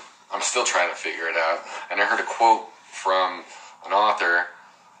I'm still trying to figure it out. And I heard a quote from an author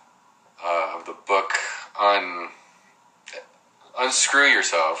of the book Unscrew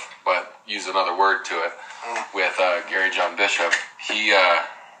Yourself, but use another word to it, with Gary John Bishop. I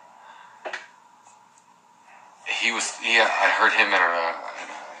heard him in an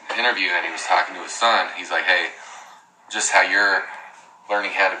interview, and he was talking to his son. He's like, hey, just how you're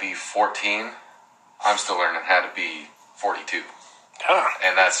learning how to be 14, I'm still learning how to be 42.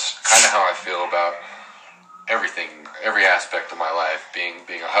 And that's kind of how I feel about everything, every aspect of my life, being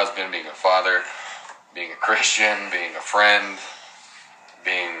a husband, being a father, being a Christian, being a friend,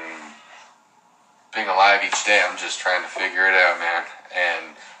 being alive each day. I'm just trying to figure it out, man.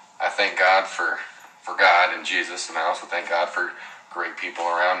 And I thank God for God and Jesus, and I also thank God for great people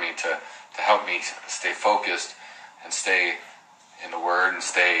around me to help me stay focused and stay in the Word and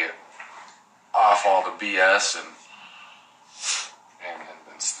stay off all the BS and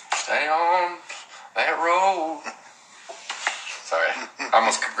stay on that road. Sorry, I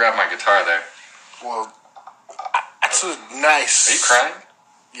almost grabbed my guitar there. Well, that's a nice. Are you crying?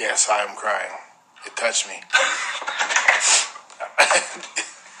 Yes, I am crying. It touched me.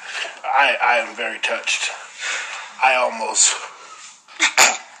 I am very touched. I almost.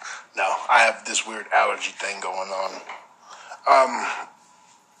 No, I have this weird allergy thing going on.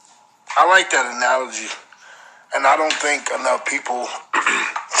 I like that analogy, and I don't think enough people.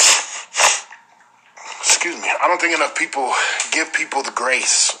 Excuse me. I don't think enough people give people the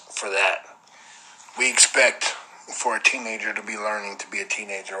grace for that. We expect for a teenager to be learning to be a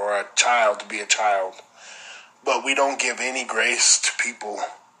teenager, or a child to be a child, but we don't give any grace to people.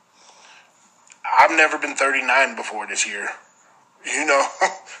 I've never been 39 before this year,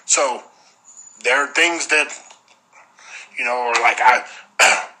 so there are things that, or like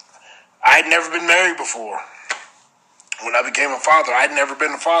I'd never been married before. When I became a father, I'd never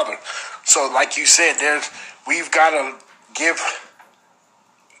been a father. So like you said, we've got to give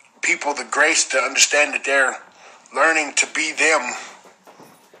people the grace to understand that they're learning to be them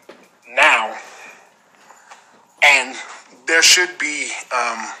now. And there should be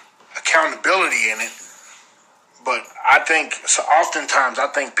accountability in it. But I think, so oftentimes,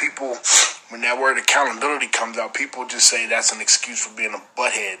 people, when that word accountability comes out, people just say that's an excuse for being a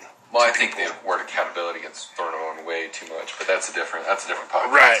butthead. Well, I think the word accountability gets thrown around way too much, but that's a different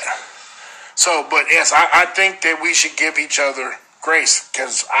podcast. Right. So, but yes, I think that we should give each other grace,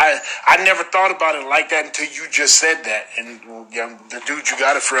 because I never thought about it like that until you just said that. And the dude you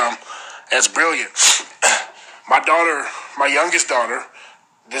got it from, that's brilliant. My youngest daughter,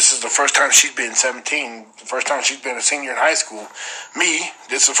 this is the first time she's been 17, the first time she's been a senior in high school. Me,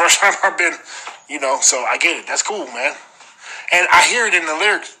 this is the first time I've been, so I get it. That's cool, man. And I hear it in the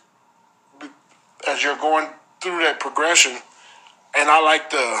lyrics as you're going through that progression. And I like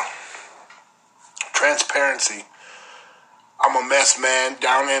the transparency. I'm a mess, man.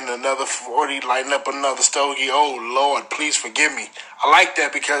 Down in another 40, lighting up another stogie. Oh, Lord, please forgive me. I like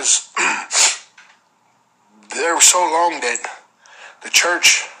that because there was so long that the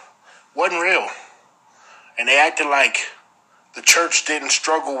church wasn't real. And they acted like the church didn't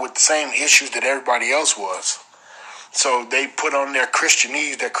struggle with the same issues that everybody else was. So they put on their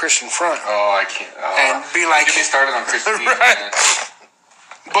Christianese, their Christian front. Oh, I can't. And be like... Get me started on Christianese. Right.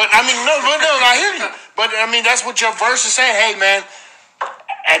 But, I hear you. But, that's what your verse is saying. Hey, man,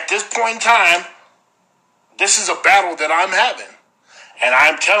 at this point in time, this is a battle that I'm having. And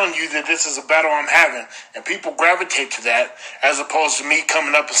I'm telling you that this is a battle I'm having. And people gravitate to that as opposed to me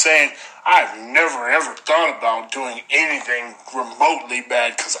coming up and saying, I've never, ever thought about doing anything remotely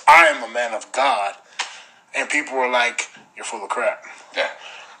bad because I am a man of God. And people were like, you're full of crap. Yeah.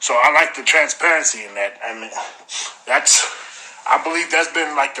 So I like the transparency in that. I believe that's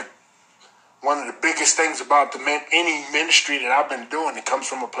been like one of the biggest things about any ministry that I've been doing. It comes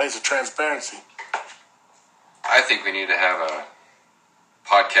from a place of transparency. I think we need to have a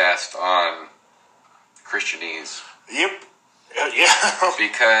podcast on Christianese. Yep. Yeah.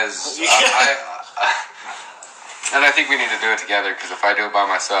 Because and I think we need to do it together, because if I do it by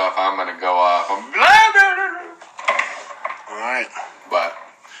myself, I'm going to go off. All right. But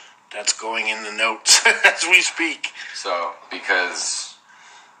that's going in the notes as we speak. So, because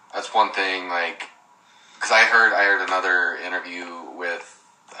that's one thing, like, because I heard another interview with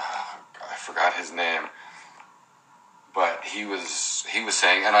I forgot his name, but he was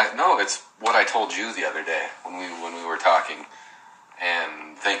saying, and I know it's what I told you the other day when we were talking,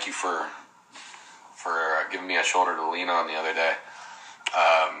 and thank you for giving me a shoulder to lean on the other day.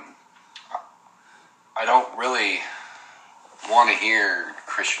 I don't really want to hear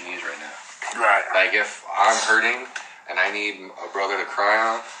Christianese right now. Right. Like if I'm hurting and I need a brother to cry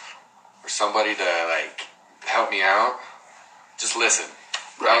on or somebody to like help me out, just listen.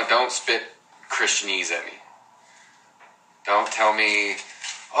 Right. Don't spit Christianese at me. Don't tell me,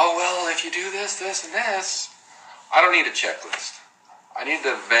 oh well, if you do this, this, and this. I don't need a checklist. I need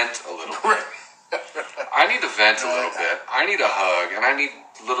to vent a little bit. I need to vent a little bit. I need a hug, and I need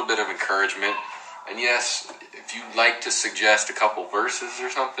a little bit of encouragement. And yes, if you'd like to suggest a couple verses or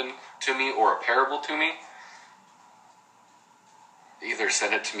something to me, or a parable to me, either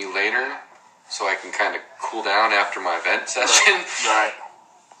send it to me later so I can kind of cool down after my vent session, Right.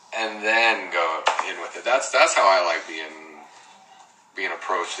 and then go in with it. That's how I like being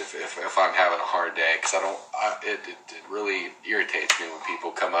approached if I'm having a hard day, because it really irritates me when people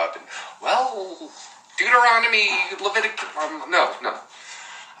come up and, well, Deuteronomy, Leviticus, no.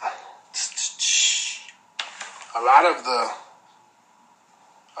 A lot of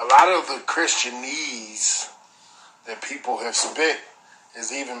the Christianese that people have spit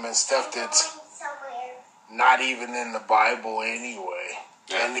has even been stuff that's not even in the Bible anyway.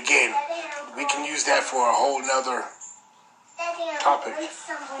 Yeah. And again, we can use that for a whole nother topic.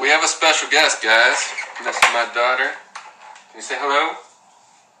 We have a special guest, guys. Next to my daughter. Can you say hello?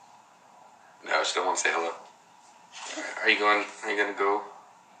 No, she don't want to say hello. Are you going to go?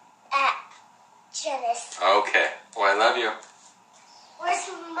 At Janice. Okay. Well, I love you. Where's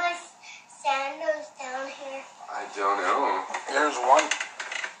my sandals down here? I don't know. There's one. I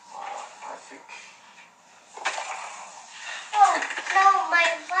think. Oh, no, my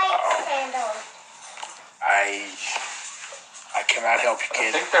white sandals. I cannot help you, I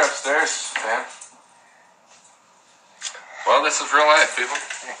kid. think they're upstairs, man. Well, this is real life, people.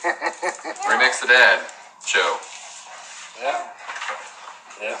 Remix the Dad show. Yeah.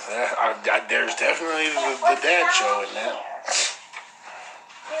 There's definitely the dad show in that.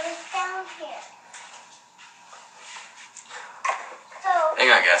 It was down here. So, Hang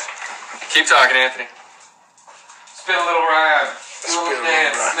on, guys. Keep talking, Anthony. Spin a little rhyme. Do a little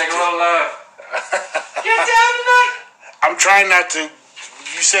dance. Make a little love. Get down tonight. I'm trying not to.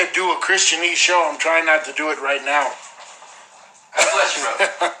 You said do a Christianese show. I'm trying not to do it right now. God bless you,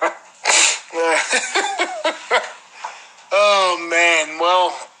 brother. Oh man.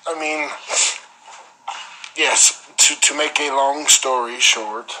 Well, I mean, yes. To make a long story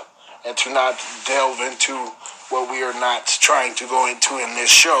short, and to not delve into what we are not trying to go into in this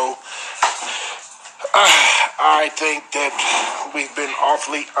show, I think that we've been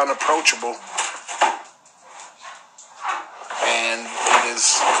awfully unapproachable, and it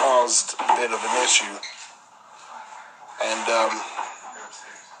has caused a bit of an issue. And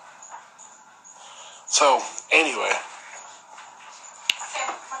so anyway,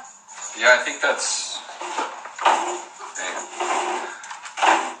 Yeah, I think that's.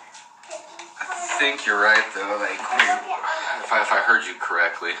 I think you're right, though. Like, if I heard you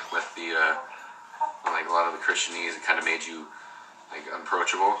correctly, with the like a lot of the Christianese, it kind of made you like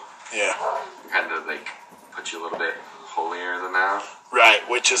unapproachable. yeah, Kind of like put you a little bit holier than thou. right.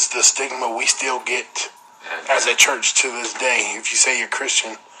 Which is the stigma we still get And, as a church to this day. If you say you're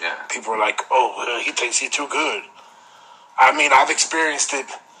Christian, yeah. people are like, "Oh, he thinks he's too good." I mean, I've experienced it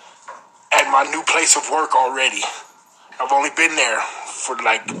at my new place of work already. I've only been there for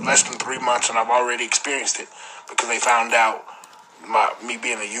like less than 3 months, and I've already experienced it because they found out me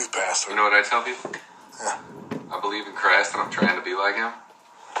being a youth pastor. You know what I tell people? Yeah. I believe in Christ and I'm trying to be like him.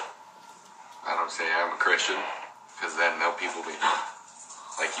 I don't say I'm a Christian, because then they'll people be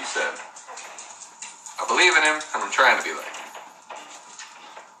like you said. I believe in him and I'm trying to be like him.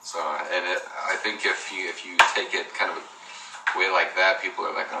 So, I think if you take it kind of a way like that, people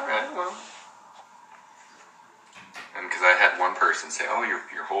are like, all right, well. And because I had one person say, "Oh, you're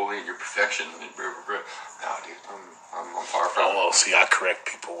holy and you're perfection," and blah, blah, blah. No, dude, I'm far from. Oh, well, see, I correct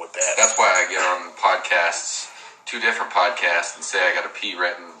people with that. That's why I get on podcasts, 2 different podcasts, and say I got to pee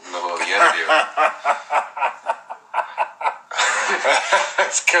right in the middle of the interview.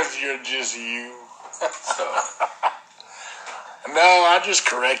 It's because you're just you. So, No, I just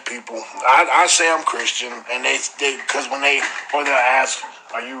correct people. I say I'm Christian, and they because when they'll ask,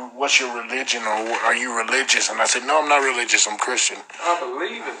 what's your religion, or are you religious? And I said, no, I'm not religious. I'm Christian. I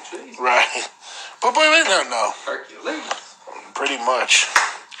believe in Jesus. Right. But no. Hercules. Pretty much.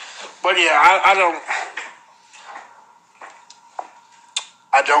 But yeah, I don't.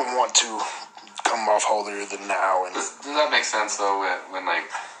 I don't want to come off holier than thou. And Does that make sense though? When like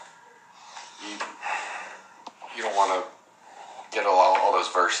you don't want to get all those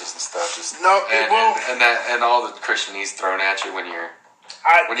verses and stuff. Just No, it will. and all the Christianese thrown at you when you're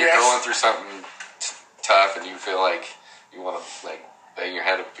yes. going through something tough and you feel like you want to like bang your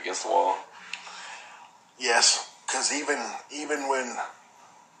head up against the wall. Yes, because even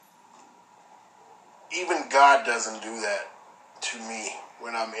God doesn't do that to me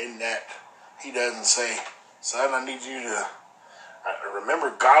when I'm in that. He doesn't say, "Son, I need you to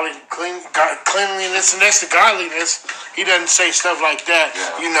remember cleanliness and next to godliness." He doesn't say stuff like that.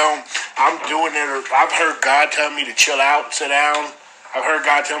 Yeah. You know, I'm doing it. Or I've heard God tell me to chill out, sit down. I've heard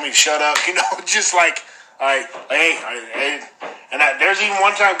God tell me to shut up. You know, just like, hey. And there's even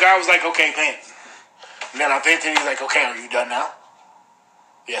one time God was like, "Okay, man." And then I think that he's like, "Okay, are you done now?"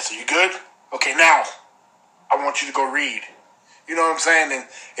 "Yes, are you good?" "Okay, now I want you to go read." You know what I'm saying? And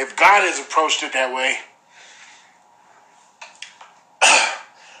if God has approached it that way,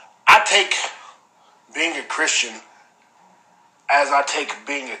 I take being a Christian as I take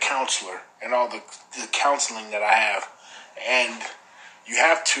being a counselor and all the counseling that I have. And you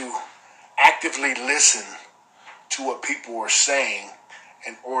have to actively listen to what people are saying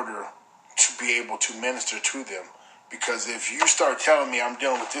in order to be able to minister to them. Because if you start telling me I'm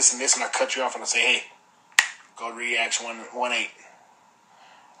dealing with this and this and I cut you off and I say, "Hey, go read Acts 1:8.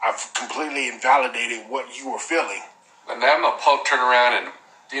 I've completely invalidated what you were feeling. And then they'll turn around and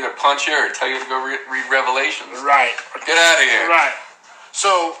either punch you or tell you to go read Revelations. Right. Get out of here. Right.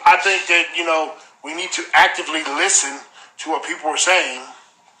 So I think that, you know, we need to actively listen to what people are saying,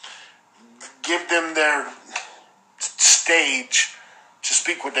 give them their stage to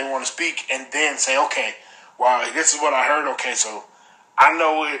speak what they want to speak, and then say, "Okay, well, this is what I heard. Okay, so I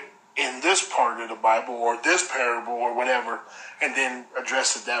know it in this part of the Bible or this parable or whatever," and then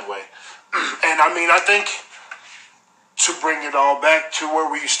address it that way. And I mean, I think to bring it all back to where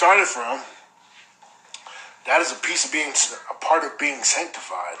we started from, that is a piece of being a part of being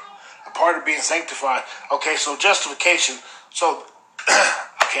sanctified. A part of being sanctified. Okay, so justification. So,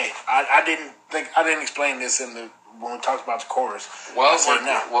 okay, I didn't explain this when we talked about the chorus. Well,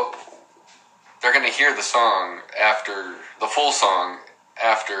 they're going to hear the song after the full song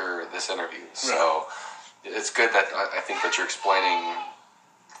after this interview. So it's good that I think that you're explaining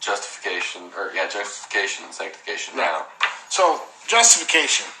justification and sanctification now. So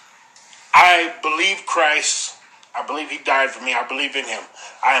justification. I believe Christ. I believe he died for me. I believe in him.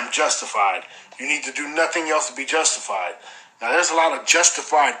 I am justified. You need to do nothing else to be justified. Now, there's a lot of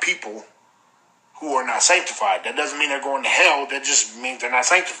justified people who are not sanctified. That doesn't mean they're going to hell. That just means they're not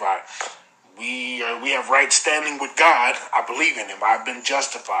sanctified. We have right standing with God. I believe in him. I've been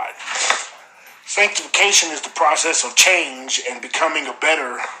justified. Sanctification is the process of change and becoming a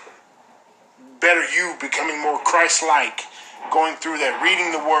better you, becoming more Christ-like, going through that,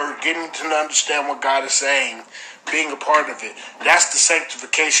 reading the Word, getting to understand what God is saying, being a part of it. That's the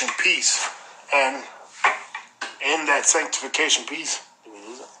sanctification piece. And in that sanctification piece,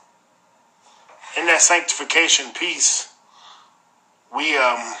 we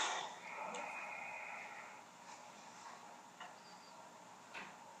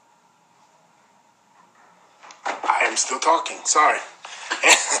I am still talking, sorry.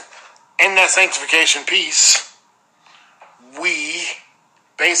 In that sanctification piece, we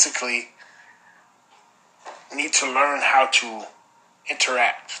basically need to learn how to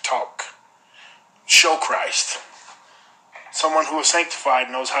interact, talk, show Christ. Someone who is sanctified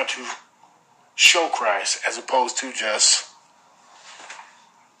knows how to show Christ as opposed to just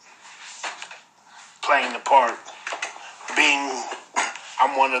playing the part.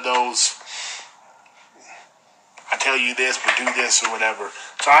 I'm one of those, I tell you this, but do this or whatever.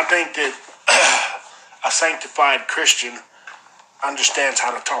 So I think that a sanctified Christian understands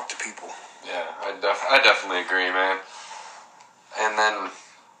how to talk to people. Yeah, I definitely agree, man. And then,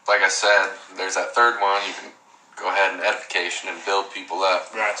 like I said, there's that third one. You can go ahead and edification and build people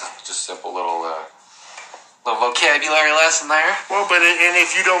up. Right. Just simple little vocabulary lesson there. Well, and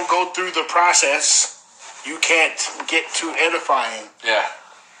if you don't go through the process, you can't get to edifying. Yeah.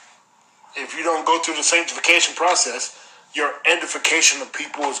 If you don't go through the sanctification process, your edification of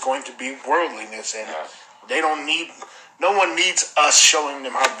people is going to be worldliness, and no one needs us showing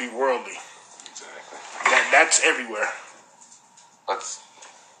them how to be worldly. Exactly. That's everywhere.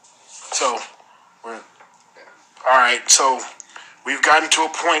 So, all right. So, we've gotten to a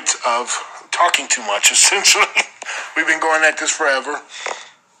point of talking too much. Essentially, we've been going at this forever.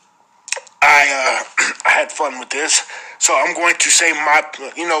 I had fun with this, so I'm going to say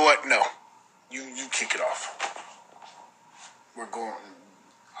you know what? No, you kick it off. We're going.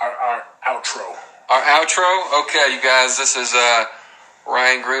 our outro. Our outro? Okay, you guys, this is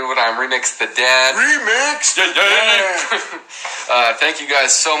Ryan Greenwood. I'm Remix the Dad. Remix! Thank you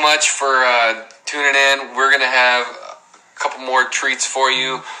guys so much for tuning in. We're going to have a couple more treats for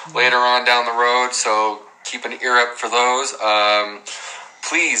you later on down the road, so keep an ear up for those.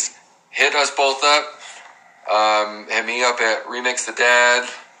 Please hit us both up. Hit me up at Remix the Dad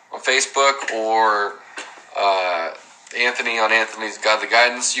on Facebook, or Anthony on Anthony's Godly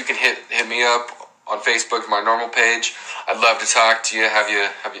Guidance. You can hit me up on Facebook, my normal page. I'd love to talk to you, have you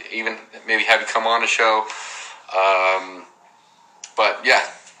come on a show. But yeah,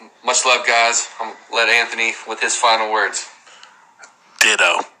 much love, guys. I'm gonna let Anthony with his final words.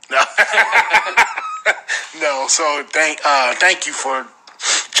 Ditto. No, so thank you for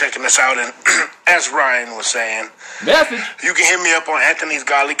checking us out, and as Ryan was saying, Message. you can hit me up on Anthony's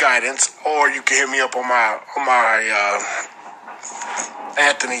Godly Guidance, or you can hit me up on my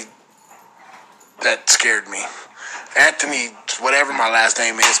Anthony. That scared me. Anthony, whatever my last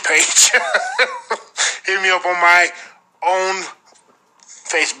name is, page. Hit me up on my own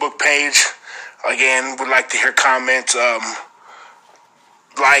Facebook page. Again, would like to hear comments,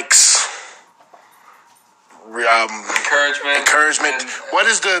 likes, encouragement. What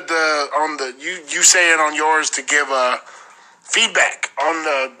is the on the you say it on yours to give feedback on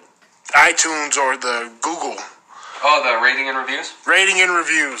the iTunes or the Google? Oh, the rating and reviews? Rating and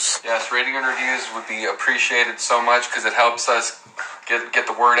reviews. Yes, rating and reviews would be appreciated so much because it helps us get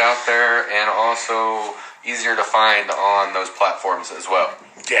the word out there, and also easier to find on those platforms as well.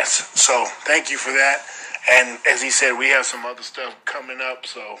 Yes, so thank you for that. And as he said, we have some other stuff coming up,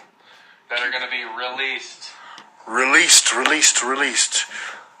 so That are going to be released. Released.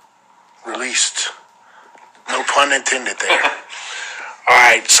 No pun intended there. All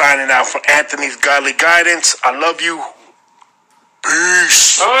right, signing out for Anthony's Godly Guidance. I love you.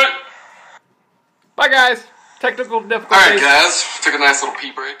 Peace. All right. Bye, guys. Technical difficulties. All right, guys. Took a nice little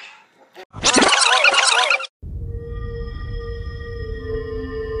pee break.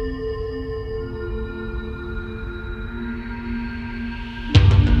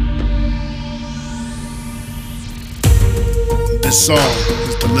 This song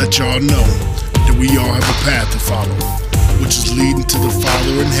is to let y'all know that we all have a path to follow, which is leading to the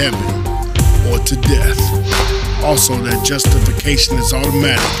Father in heaven or to death. Also, that justification is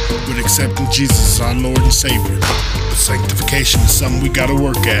automatic with accepting Jesus as our Lord and Savior. But sanctification is something we gotta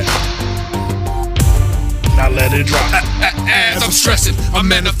work at. Now let it drop. As I'm stressing, I'm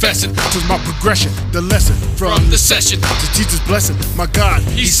manifesting To my progression, the lesson from the session. to Jesus' blessing. My God,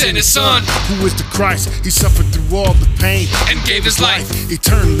 He sent His Son who is the Christ. He suffered through all the pain and gave His life.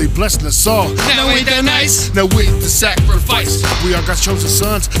 eternally blessing us all. Now ain't that nice? Now with the Sacrifice. we are God's chosen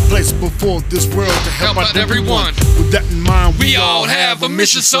sons, placed before this world to help out everyone. With that in mind, We all have a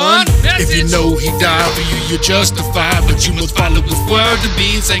mission, son. That's if you it. know He died for you, you're justified, but you must follow His word to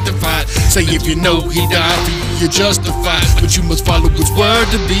be sanctified. Say if you know He died for you, you're justified, but you must follow His word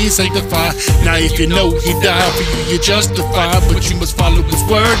to be sanctified. Now if you know He died for you, you're justified, but you must follow His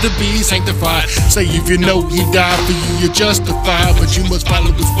word to be sanctified. Say if you know He died for you, you're justified, but you must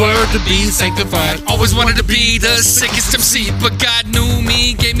follow His word to be sanctified. Always wanted to be the sickest MC, but God knew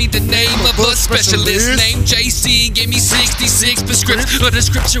me, gave me the name of a specialist named JC, gave me 66 prescriptions of the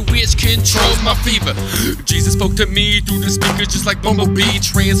scripture which controls my fever. Jesus spoke to me through the speakers just like Bumblebee,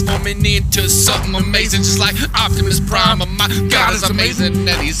 transforming into something amazing, just like Optimus Prime. My God is amazing,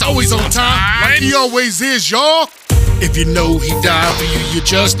 and He's always on time. Like He always is, y'all. If you know He died for you, you're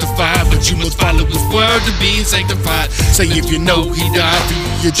justified, but you must follow His word to be sanctified. Say if you know He died for you,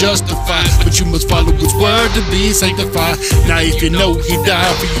 you're justified, but you must follow His word to be sanctified. Now if you know He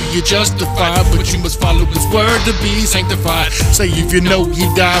died for you, you're justified, but you must follow His word to be sanctified. Say if you know He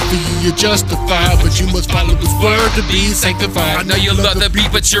died for you, you're justified, but you must follow His word to be sanctified. I know you love the beat,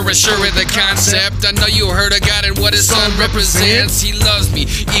 but you're unsure of the concept. I know you heard of God and what His Son represents. He loves me,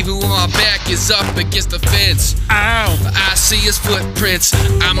 even when my back is up against the fence. Ow. I see His footprints.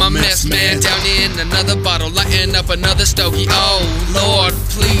 I'm a mess, man. Down in another bottle, lighting up another stogie. Oh, Lord,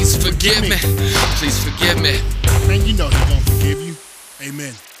 please forgive me. Please forgive me. Man, you know He gonna forgive you.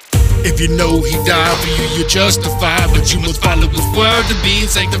 Amen. If you know He died for you, you're justified, but you must follow His word to be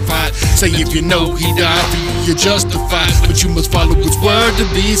sanctified. Say if you know He died for you, you're justified, but you must follow His word to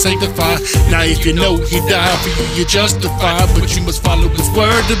be sanctified. Now if you know He died for you, you're justified, but you must follow His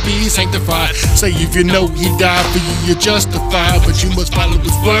word to be sanctified. Say if you know He died for you, you're justified, but you must follow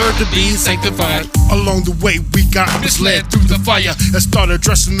His word to be sanctified. Along the way we got misled through the fire and started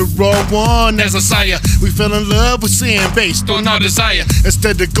dressing the wrong one as a sire. We fell in love with sin based on our desire.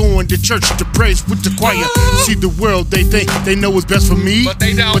 Instead of going the church to praise with the choir. See the world, they think they know what's best for me, but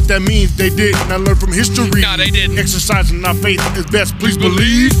they don't. But that means they did not learn from history. No, they didn't. Exercising our faith is best, please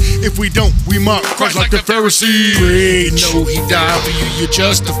believe. If we don't, we mock Christ like the Pharisees. You know he died for you, you're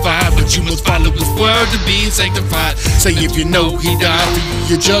justified, but you must follow his word to be sanctified. Say if you know he died for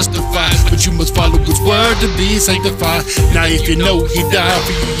you, you're justified, but you must follow his word to be sanctified. Now if you know he died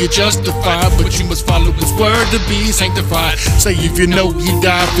for you, you're justified, but you must follow his word to be sanctified. Say if you know he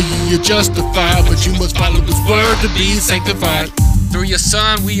died for you, you're justified, but you must follow his word to be sanctified. Through your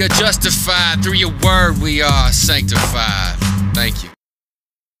son we are justified, through your word we are sanctified. Thank you.